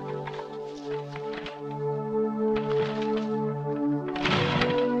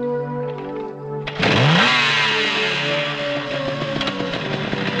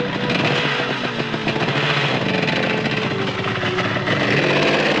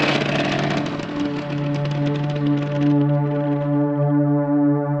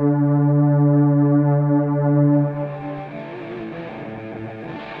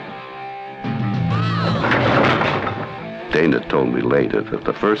 Dana told me later that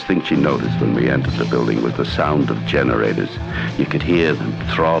the first thing she noticed when we entered the building was the sound of generators. You could hear them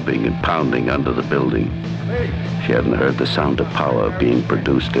throbbing and pounding under the building. She hadn't heard the sound of power being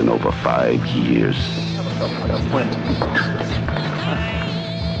produced in over 5 years.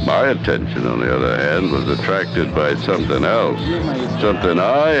 My attention, on the other hand, was attracted by something else. Something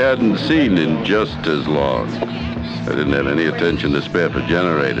I hadn't seen in just as long. I didn't have any attention to spare for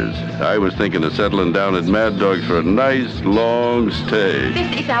generators. I was thinking of settling down at Mad Dog's for a nice, long stay.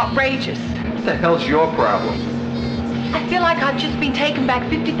 This is outrageous. What the hell's your problem? I feel like I've just been taken back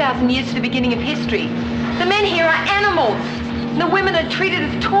 50,000 years to the beginning of history. The men here are animals. And the women are treated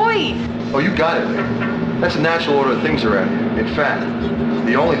as toys. Oh, you got it, man. That's the natural order of things around here. In fact,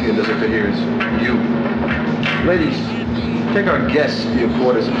 the only thing that doesn't fit here is you. Ladies, take our guests to your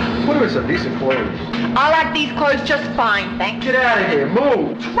quarters. Put her in some decent clothes. I like these clothes just fine, thank you. Get out of here.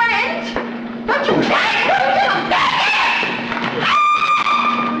 Move. Trent! Don't you Why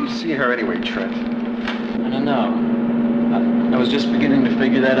are you seeing her anyway, Trent? I don't know. I was just beginning to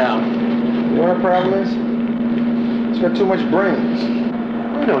figure that out. You know what our problem is? It's got too much brains.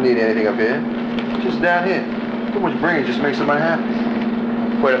 We don't need anything up here. Just down here. Too much brains just makes somebody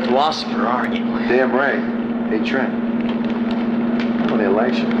happy. Quite a philosopher, aren't you? Damn right. Hey, Trent. Nobody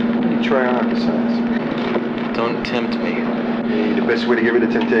likes you. What are you trying on besides? Don't tempt me. Hey, the best way to get rid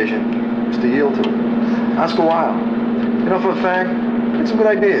of temptation is to yield to it. Ask a while. You know, for a fact, get some good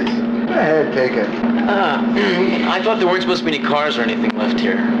ideas. Go ahead, take it. I thought there weren't supposed to be any cars or anything left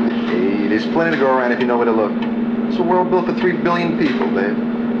here. Hey, there's plenty to go around if you know where to look. It's a world built for 3 billion people, babe.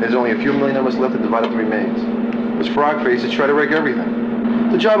 There's only a few million of us left to divide up the remains. Those frog faces try to wreck everything.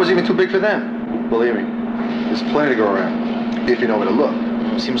 The job was even too big for them. Believe me, there's plenty to go around if you know where to look.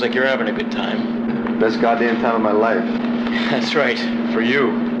 Seems like you're having a good time. Best goddamn time of my life. That's right, for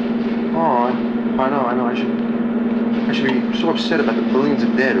you. Oh, I know. I should be so upset about the billions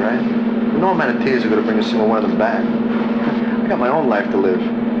of dead, right? But no amount of tears are gonna bring a single one of them back. I got my own life to live.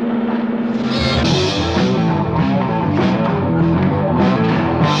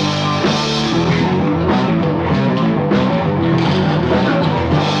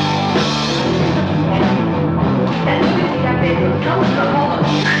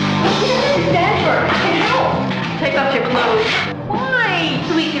 Take off your clothes. Why?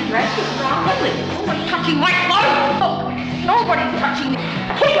 So we can dress you properly. Nobody's touching my clothes. Oh, nobody's touching me.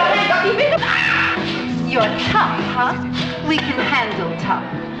 Keep your hands up, you bitch. You're tough, huh? We can handle tough.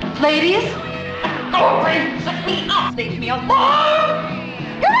 Ladies? Oh, please, let me up. Leave me alone.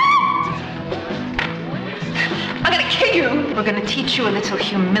 I'm gonna kill you. We're gonna teach you a little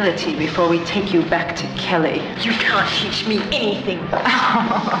humility before we take you back to Kelly. You can't teach me anything.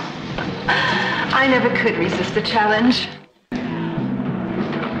 I never could resist a challenge.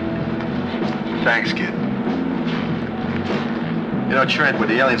 Thanks, kid. You know, Trent, what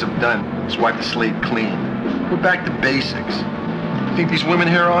the aliens have done is wipe the slate clean. We're back to basics. You think these women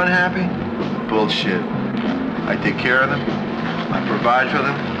here are unhappy? Bullshit. I take care of them. I provide for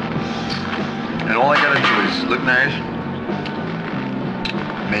them. And all I gotta do is look nice,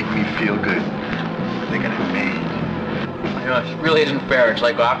 make me feel good. They got it made. You know, it really isn't fair. It's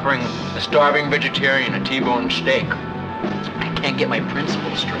like offering a starving vegetarian a T-bone steak. I can't get my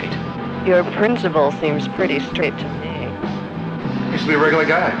principles straight. Your principle seems pretty straight to me. Used to be a regular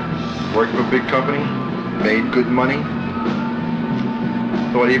guy. Worked for a big company, made good money.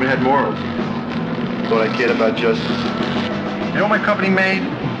 Thought I even had morals. Thought I cared about justice. You know what my company made?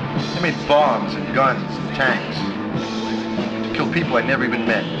 They made bombs and guns and tanks. To kill people I never even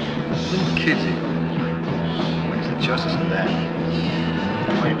met. Little kids even. Where's the justice in that?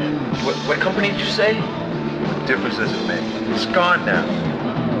 Wait a minute. What company did you say? What difference does it make? It's gone now.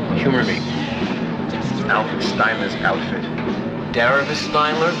 Humor me. Alfred Steinler's outfit. Daravis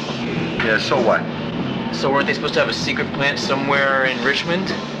Steinler? Yeah, so what? So weren't they supposed to have a secret plant somewhere in Richmond?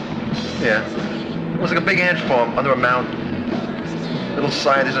 Yeah. It was like a big ant farm under a mountain. Little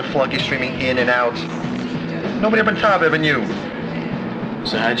scientists and flunkies streaming in and out. Nobody up on top ever knew.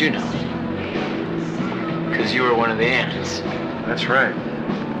 So how'd you know? Because you were one of the ants. That's right.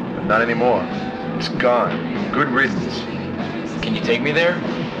 But not anymore. It's gone. Good riddance. Can you take me there?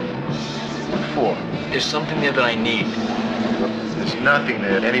 What for? There's something there that I need. There's nothing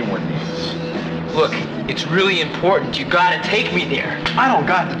there that anyone needs. Look, it's really important. You gotta take me there. I don't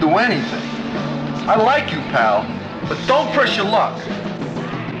got to do anything. I like you, pal. But don't press your luck.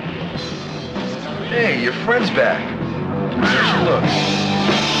 Hey, your friend's back. How she look?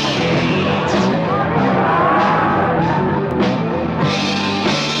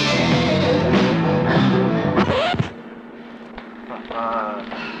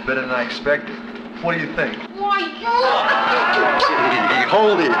 Better than I expected. What do you think? Why, you?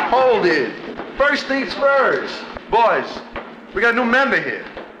 Hold it. First things first. Boys, we got a new member here.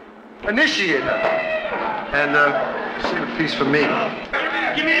 Initiate her. And, save a piece for me.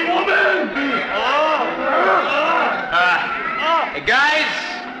 Give me a woman! Hey, guys!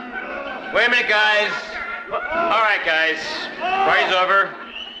 Wait a minute, guys. All right, guys. Party's over.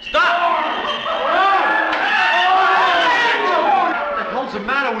 Stop! What the hell's the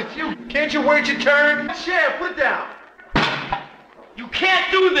matter with you? Can't you wait your turn? Chair, put it down. You can't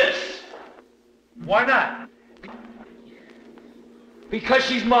do this! Why not? Because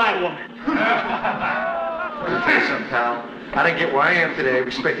she's my woman. Let me tell you something, pal. I didn't get where I am today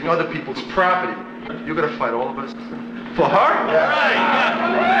respecting other people's property. You're gonna fight all of us. For her?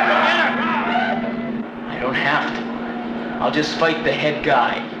 I don't have to. I'll just fight the head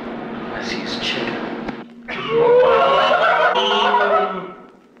guy. Unless he's chicken.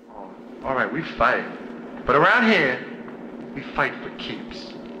 All right, we fight. But around here, we fight for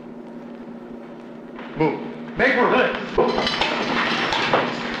keeps. Move. Make room.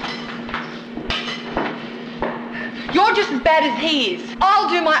 You're just as bad as he is. I'll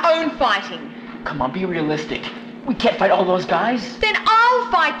do my own fighting. Come on, be realistic. We can't fight all those guys. Then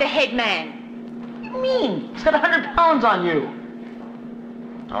I'll fight the head man. What do you mean? He's got 100 pounds on you.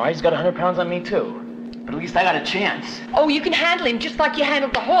 All right, he's got 100 pounds on me, too. But at least I got a chance. Oh, you can handle him just like you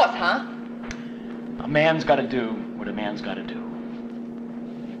handled the horse, huh? A man's got to do what a man's got to do.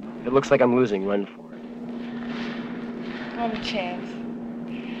 If it looks like I'm losing, run for it. Not a chance.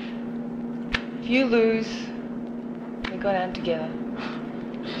 If you lose, we go down together.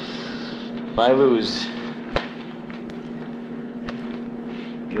 If I lose,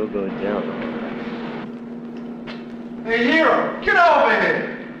 you'll go down, all right. Hey, Hero, get over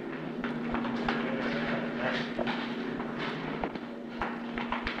here!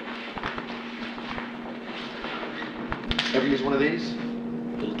 Ever use one of these?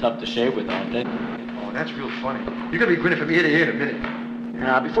 a little tough to shave with, aren't they? Oh, that's real funny. You're gonna be grinning from ear to ear in a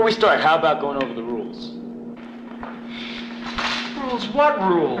minute. Before we start, how about going over the rules? Rules? What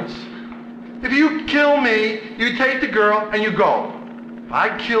rules? If you kill me, you take the girl and you go. If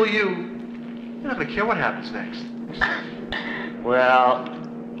I kill you, you're not gonna care what happens next. Well,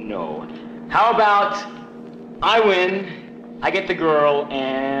 no. How about I win, I get the girl,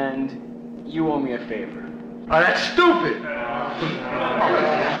 and you owe me a favor? Oh, that's stupid.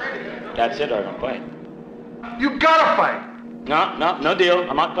 That's it, I don't fight. You gotta fight. No deal.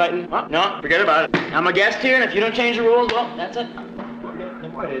 I'm not fighting. No, forget about it. I'm a guest here, and if you don't change the rules, well, that's it.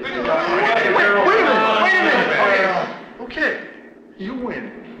 Wait a minute. Okay, you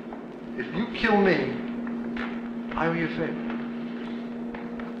win. If you kill me, I owe you a favor.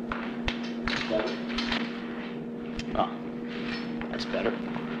 Oh, that's better.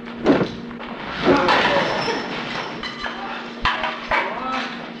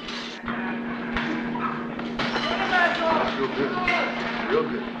 That's real good. Real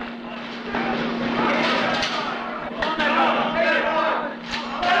good.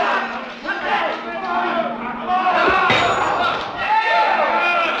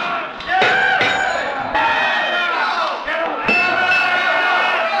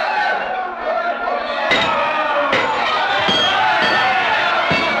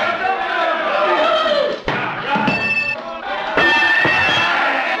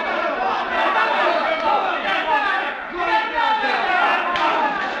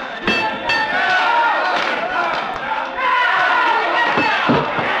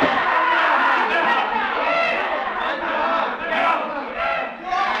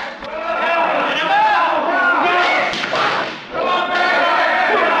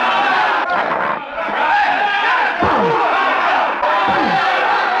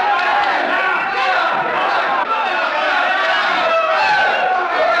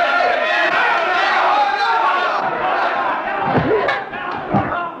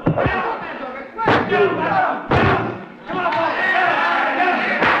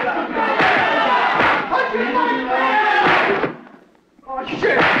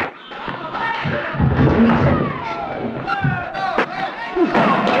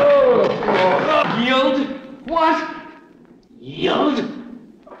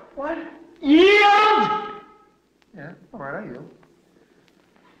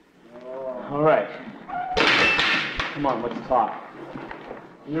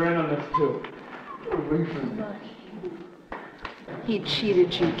 He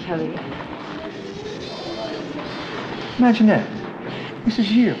cheated you, Kelly. Imagine that. This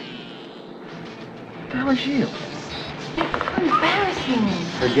is you. What the hell is you? Embarrassing.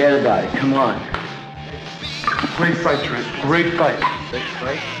 Forget about it. Come on. Great fight, Trent. Great fight. Great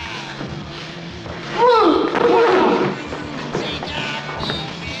fight?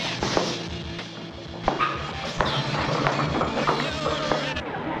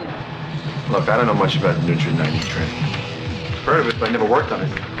 Look, I don't know much about nutrient 90 training. Heard of it, but I never worked on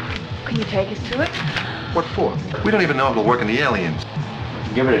it. Can you take us to it? What for? We don't even know if it'll work in the aliens.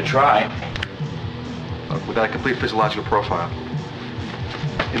 Give it a try. Look, without a complete physiological profile,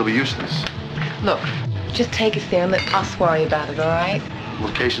 it'll be useless. Look, just take us there and let us worry about it, all right?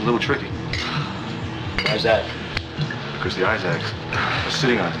 Location's a little tricky. Why's that? Because the Isaacs are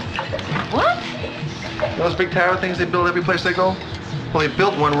sitting on it. What? You know those big tower things they build every place they go? Well, they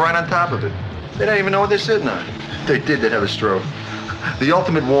built one right on top of it. They don't even know what they're sitting on. If they did, they'd have a stroke. The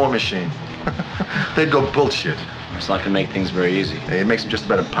ultimate war machine. They'd go bullshit. It's not gonna make things very easy. Hey, it makes them just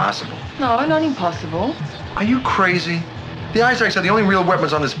about impossible. No, not impossible. Are you crazy? The Isaacs are the only real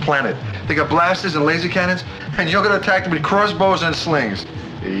weapons on this planet. They got blasters and laser cannons, and you're gonna attack them with crossbows and slings.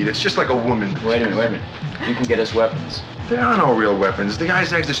 It's just like a woman. Wait a minute. You can get us weapons. There are no real weapons. The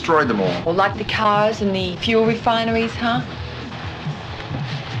Isaacs destroyed them all. Well, like the cars and the fuel refineries, huh?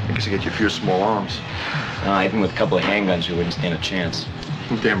 I guess you get you a few small arms. Even with a couple of handguns, we wouldn't stand a chance.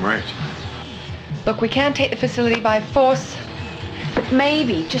 Damn right. Look, we can't take the facility by force, but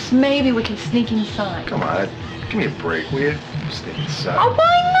maybe, just maybe, we can sneak inside. Come on, give me a break, will you? Sneak inside. Oh,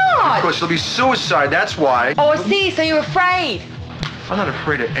 why not? Of course, it'll be suicide, that's why. Oh, I see, so you're afraid. I'm not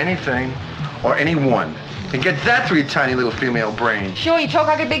afraid of anything or anyone. And get that through your tiny little female brain. Sure, you talk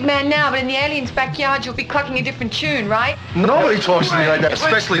like a big man now, but in the alien's backyard, you'll be clucking a different tune, right? Nobody talks to me like that,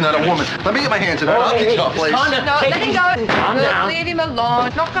 especially not a woman. Let me get my hands in her. I'll teach you a place. No, let him go. Calm down. Leave him alone.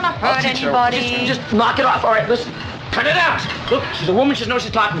 It's not gonna hurt anybody. Just knock it off. All right, listen. Cut it out. Look, she's a woman. She knows what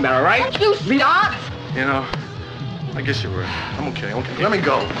she's talking about, all right? You start. You know, I guess you're right. I'm okay. Let me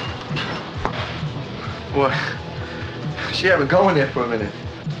go. What? She had me going there for a minute.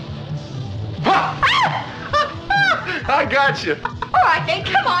 I got you. All right, then,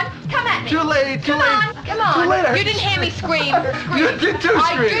 come on. Come at me. Too late. Come on. Too late. You didn't hear me scream. You did too scream.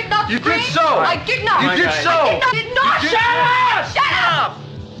 I did not scream. You did so. I did not. You did so. I did not. Shut up.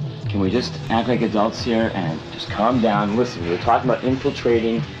 Can we just act like adults here and just calm down? Listen, we were talking about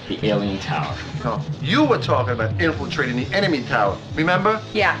infiltrating the alien tower. No, you were talking about infiltrating the enemy tower. Remember?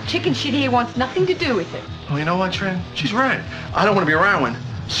 Yeah, chicken shit here wants nothing to do with it. Oh, you know what, Trin? She's right. I don't want to be around when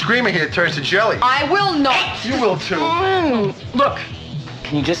Screamer here turns to jelly. I will not. You will too. Look,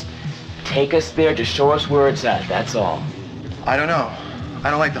 can you just take us there to show us where it's at? That's all. I don't know. I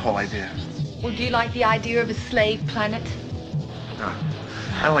don't like the whole idea. Well, do you like the idea of a slave planet? No.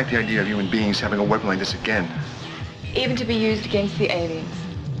 I don't like the idea of human beings having a weapon like this again. Even to be used against the aliens.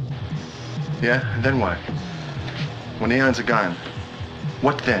 Yeah? And then what? When the aliens are gone,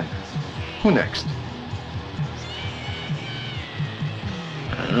 what then? Who next?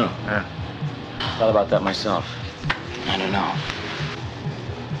 I don't know. Yeah. Thought about that myself. I don't know.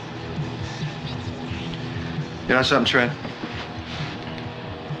 You know something, Trent?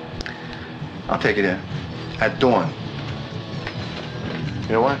 I'll take it in. At dawn.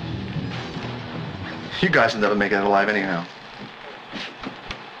 You know what? You guys will never make it out alive anyhow.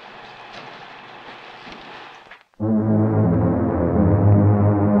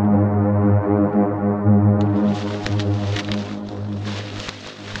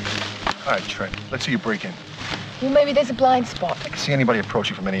 All right, Trent. Let's see you break in. Well, maybe there's a blind spot. I can see anybody approach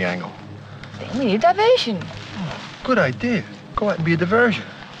you from any angle. Then we need diversion. Good idea. Go out and be a diversion.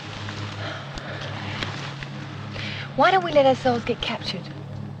 Why don't we let ourselves get captured?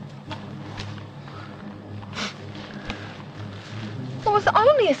 Well, it was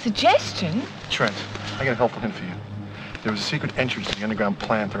only a suggestion. Trent, I got a helpful hint for you. There was a secret entrance to the underground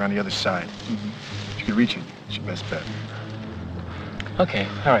plant around the other side. If you could reach it, it's your best bet. Okay,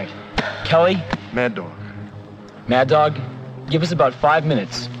 all right. Kelly? Mad Dog. Mad Dog, give us about 5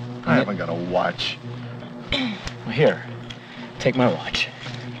 minutes. I haven't got a watch. Well, here, take my watch.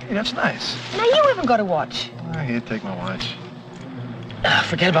 Hey, that's nice. Now, you haven't got a watch. Here, take my watch.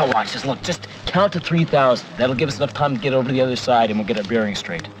 Forget about watches. Look, just count to 3,000. That'll give us enough time to get over to the other side and we'll get our bearings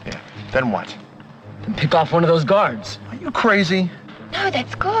straight. Yeah, then what? Then pick off one of those guards. Are you crazy? No,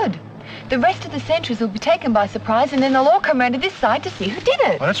 that's good. The rest of the sentries will be taken by surprise, and then they'll all come around to this side to see who did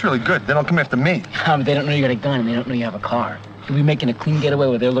it. Well, that's really good. Then they'll come after me. But they don't know you got a gun, and they don't know you have a car. You'll be making a clean getaway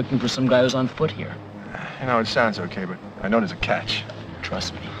where they're looking for some guy who's on foot here. You know, it sounds okay, but I know there's a catch.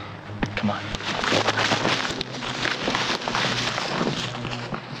 Trust me. Come on.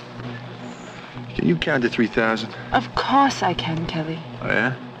 Can you count to 3,000? Of course I can, Kelly. Oh,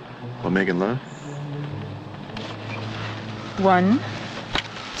 yeah? While making love? 1,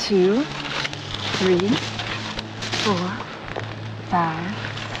 2, 3, 4, 5,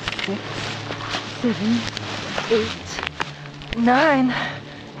 6, 7, 8, 9,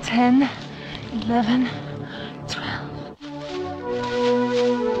 10, 11, 12.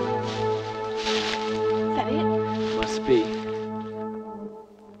 Is that it? Must be.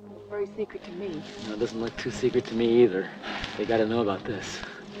 Very secret to me. No, it doesn't look too secret to me either. They gotta know about this.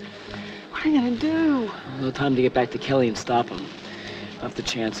 What are you gonna do? No time to get back to Kelly and stop him. I'll have to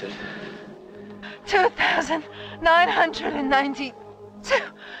chance it. 2,992.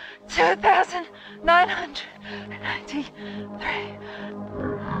 2,993.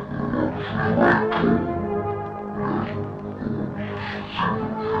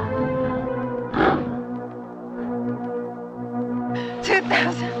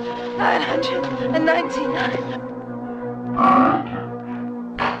 2,999.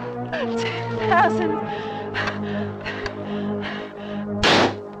 2,000.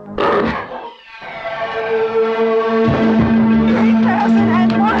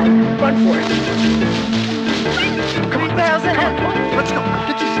 Run for it. 3,001. Let's go.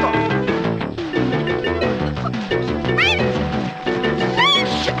 Get your stuff.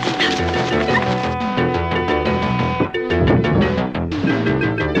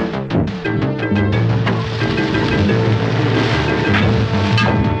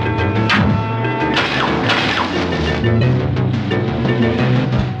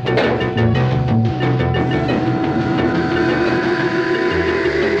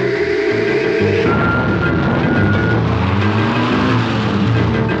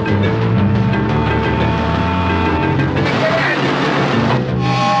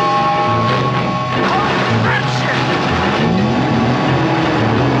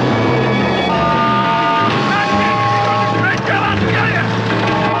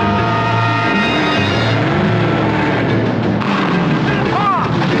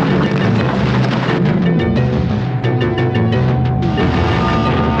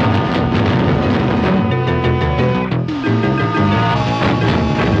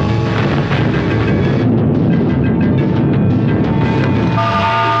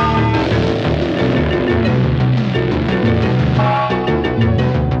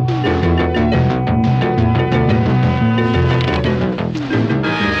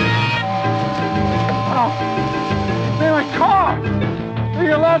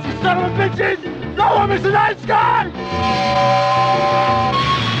 boss, you son of a bitches! No one misses the night sky!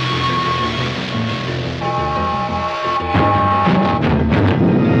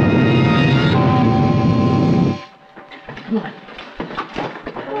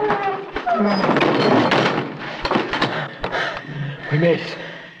 We made it.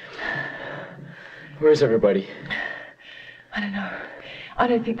 Where's everybody? I don't know. I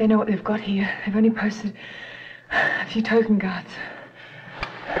don't think they know what they've got here. They've only posted a few token guards.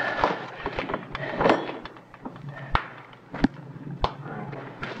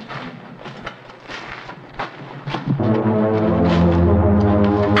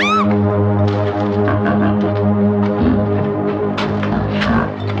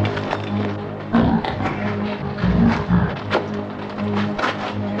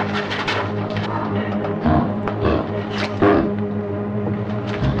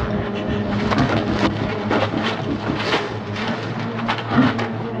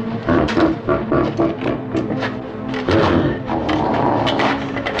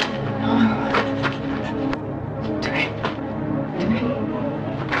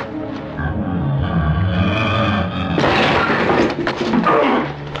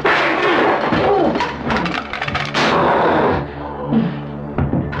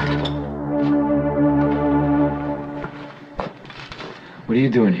 What are you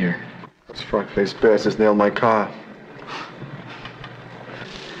doing here? Those frog-faced bastards nailed my car.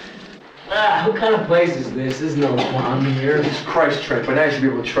 What kind of place is this? There's no bomb here. Jesus Christ, Trent, by now you should be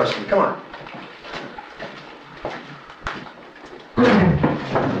able to trust me. Come on.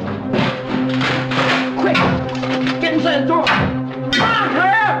 Quick! Get inside the door! Come on,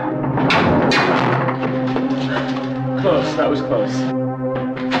 hurry up! Close, that was close.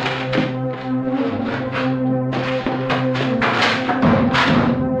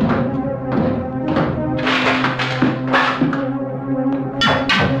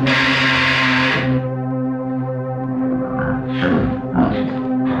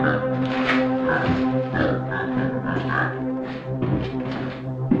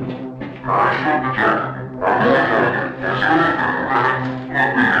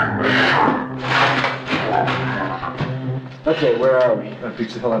 Okay, where are we? That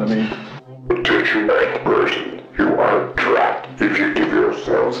beats the hell out of me. Attention, ninth person. You are trapped. If you give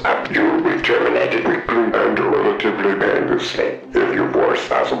yourselves up, you will be terminated quickly and relatively painlessly. If you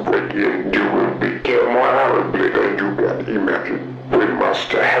force us to break in, you will be killed more horribly than you can imagine. We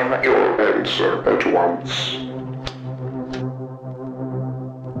must have your answer at once.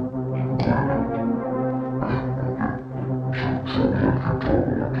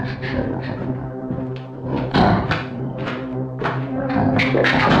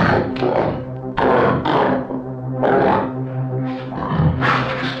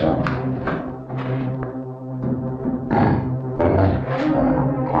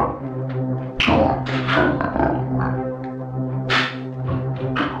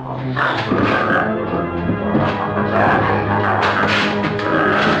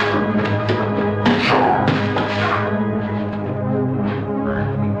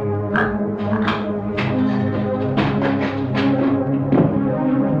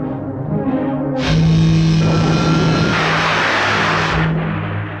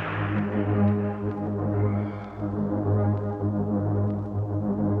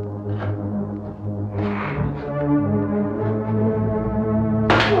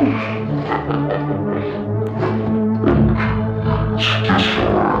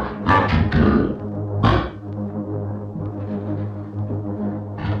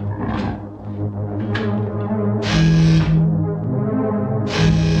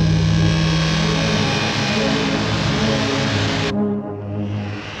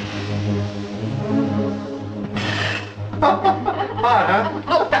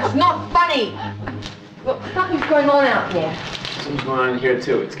 Look, that's not funny. Look, something's going on out there. Something's going on here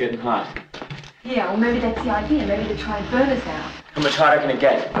too. It's getting hot. Yeah, well, maybe that's the idea. Maybe to try and burn us out. How much hotter can it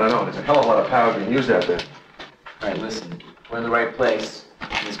get? I don't know. There's a hell of a lot of power being used out there. All right, listen. We're in the right place.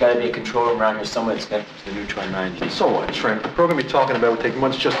 There's got to be a control room around here somewhere that's connected to the neutron 9G. So what, Trent? The program you're talking about would take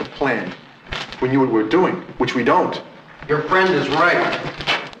months just to plan. We knew what we were doing, which we don't. Your friend is right.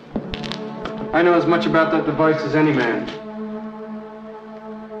 I know as much about that device as any man.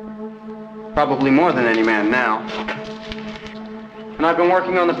 Probably more than any man now. And I've been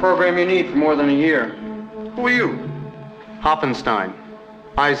working on the program you need for more than a year. Who are you? Hoppenstein.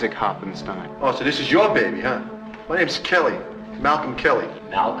 Isaac Hoppenstein. Oh, so this is your baby, huh? My name's Kelly. Malcolm Kelly.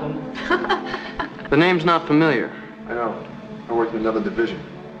 Malcolm? The name's not familiar. I know. I work in another division.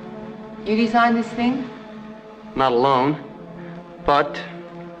 You designed this thing? Not alone, but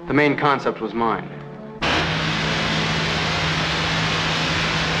the main concept was mine.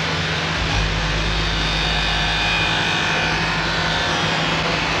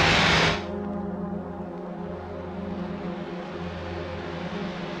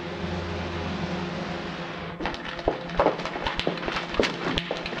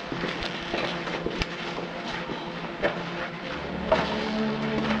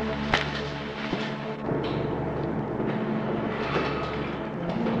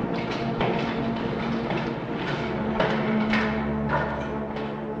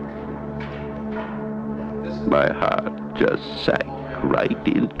 My heart just sank right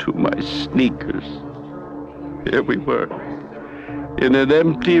into my sneakers. Here we were, in an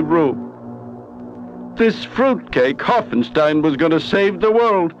empty room. This fruitcake, Hoffenstein, was going to save the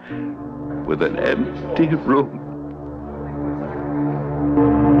world with an empty room.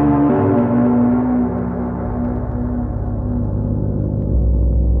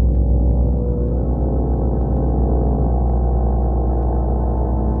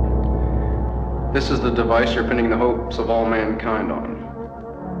 This is the device you're pinning the hopes of all mankind on.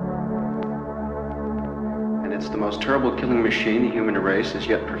 And it's the most terrible killing machine the human race has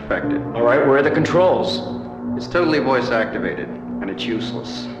yet perfected. All right, where are the controls? It's totally voice activated, and it's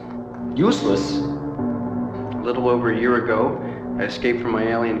useless. Useless? A little over a year ago, I escaped from my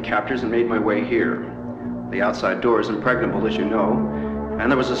alien captors and made my way here. The outside door is impregnable, as you know, and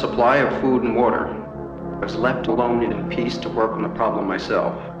there was a supply of food and water. I was left alone and in peace to work on the problem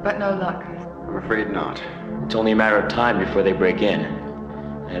myself. But no luck. I'm afraid not. It's only a matter of time before they break in.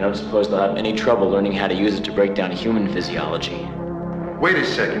 And I don't suppose they'll have any trouble learning how to use it to break down human physiology. Wait a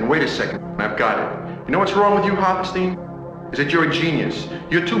second. I've got it. You know what's wrong with you, Hoffenstein? Is that you're a genius.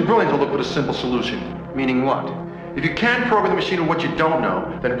 You're too brilliant to look for a simple solution. Meaning what? If you can't program the machine with what you don't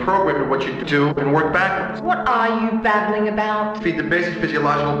know, then program it with what you do and work backwards. What are you babbling about? Feed the basic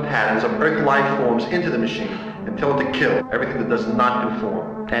physiological patterns of Earth life forms into the machine and tell it to kill everything that does not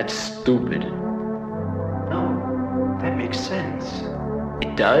conform. That's stupid. No, that makes sense.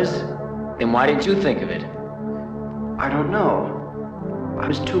 It does? Then why didn't you think of it? I don't know. I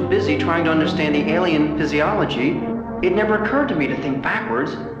was too busy trying to understand the alien physiology. It never occurred to me to think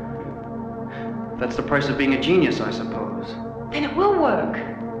backwards. That's the price of being a genius, I suppose. Then it will work.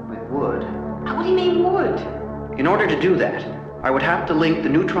 It would. What do you mean would? In order to do that, I would have to link the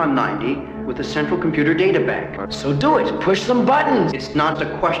Neutron 90 with the central computer data bank. So do it. Push some buttons. It's not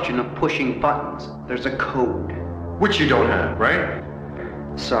a question of pushing buttons. There's a code. Which you don't have, right?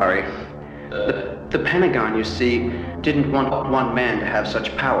 Sorry. The Pentagon, you see, didn't want one man to have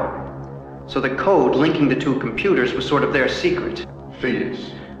such power. So the code linking the two computers was sort of their secret.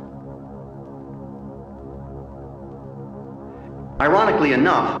 Fetus. Ironically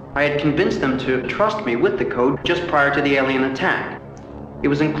enough, I had convinced them to trust me with the code just prior to the alien attack. It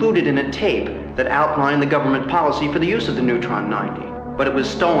was included in a tape that outlined the government policy for the use of the Neutron 90. But it was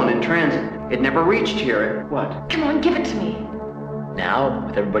stolen in transit. It never reached here. What? Come on, give it to me. Now,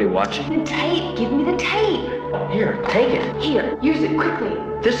 with everybody watching? The tape. Give me the tape. Here, take it. Here, use it quickly.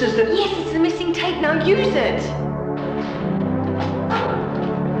 This is the... Yes, it's the missing tape. Now use it.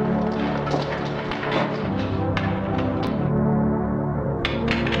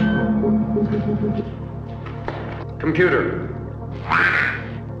 Computer.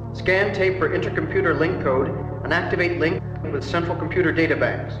 Scan tape for intercomputer link code and activate link with central computer data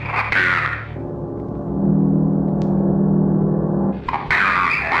banks.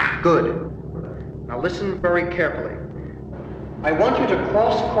 Good. Now listen very carefully. I want you to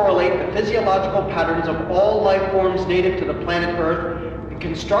cross-correlate the physiological patterns of all life forms native to the planet Earth and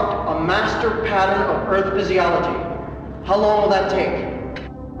construct a master pattern of Earth physiology. How long will that take?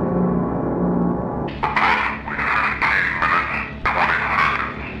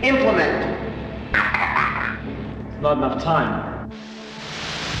 Implement. Not enough time.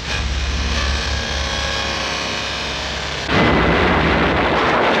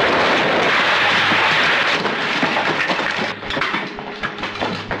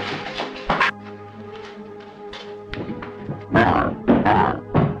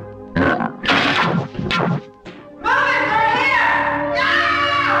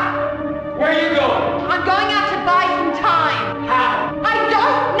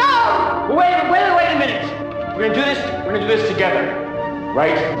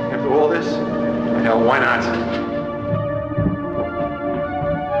 Right? After all this? Hell, why not?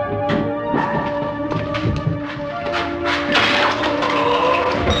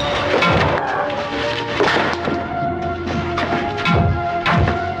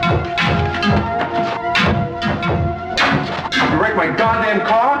 You wreck my goddamn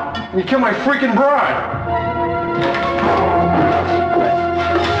car, and you kill my freaking bride!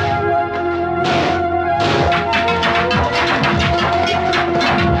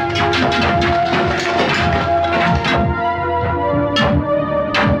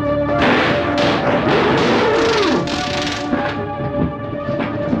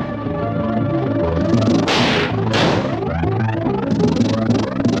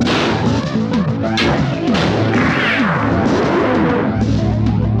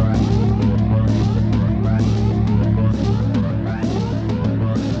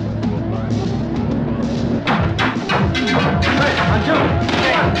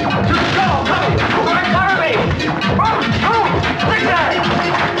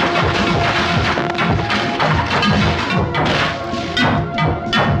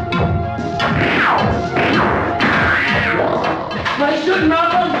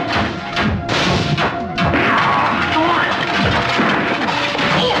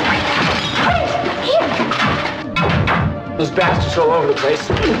 bastards all over the place.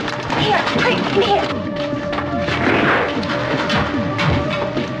 Here, quick, in here.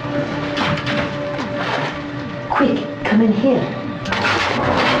 Quick, come in here.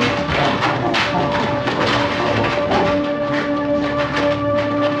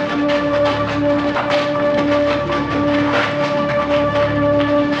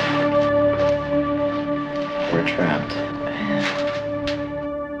 We're trapped.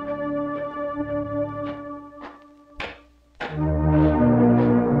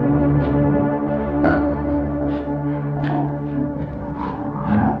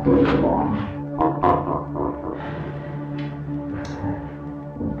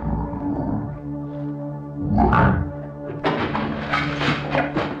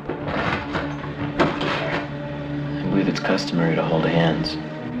 I believe it's customary to hold hands.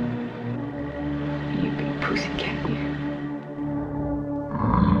 You big pussycat, you.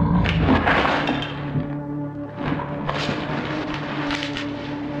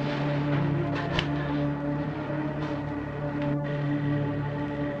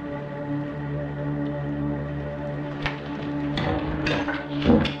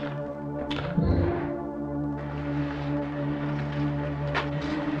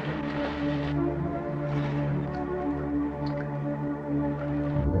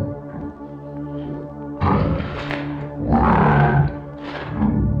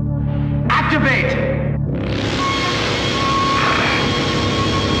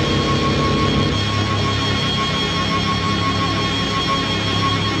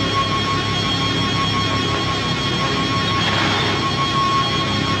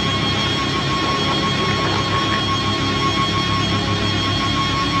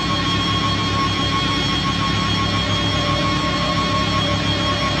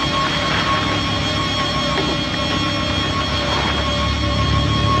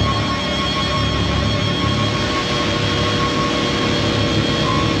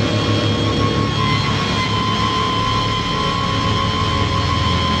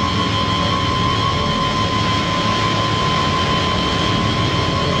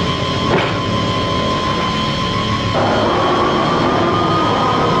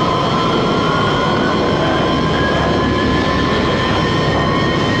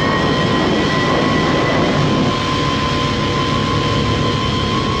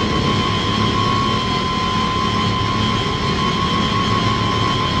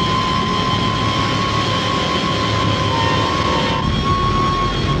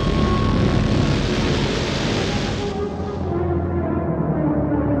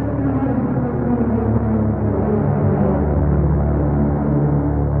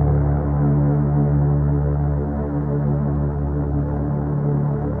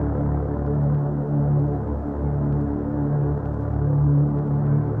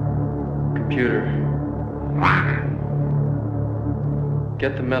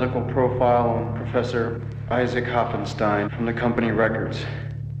 Get the medical profile on Professor Isaac Hoppenstein from the company records.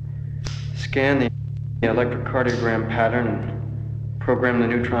 Scan the electrocardiogram pattern and program the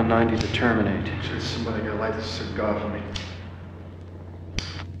neutron 90 to terminate. Just somebody gotta light this cigar for me.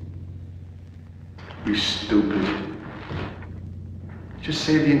 You stupid. Just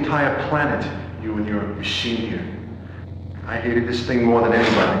saved the entire planet, you and your machine here. I hated this thing more than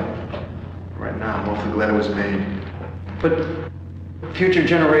anybody. Right now, I'm awfully glad it was made. But future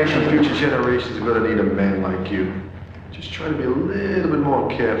generations are gonna need a man like you. Just try to be a little bit more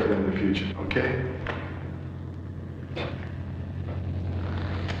careful in the future, okay?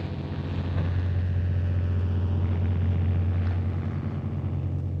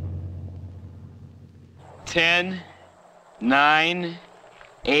 Ten, 9,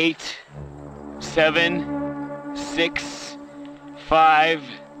 8, 7, 6, 5,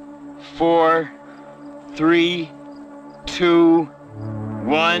 4, 3, 2,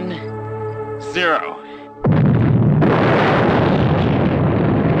 1, 0.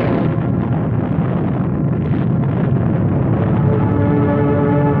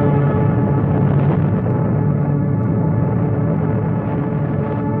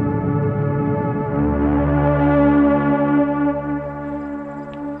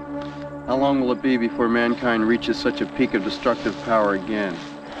 How long will it be before mankind reaches such a peak of destructive power again?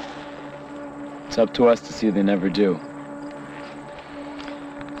 It's up to us to see they never do.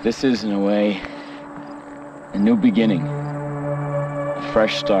 This is, in a way, a new beginning, a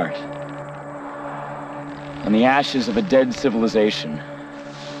fresh start. On the ashes of a dead civilization,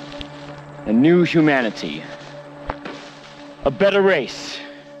 a new humanity, a better race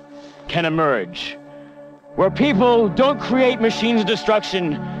can emerge, where people don't create machines of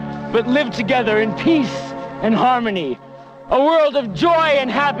destruction, but live together in peace and harmony, a world of joy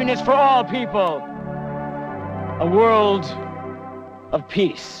and happiness for all people. A world of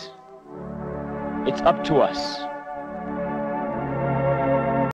peace. It's up to us.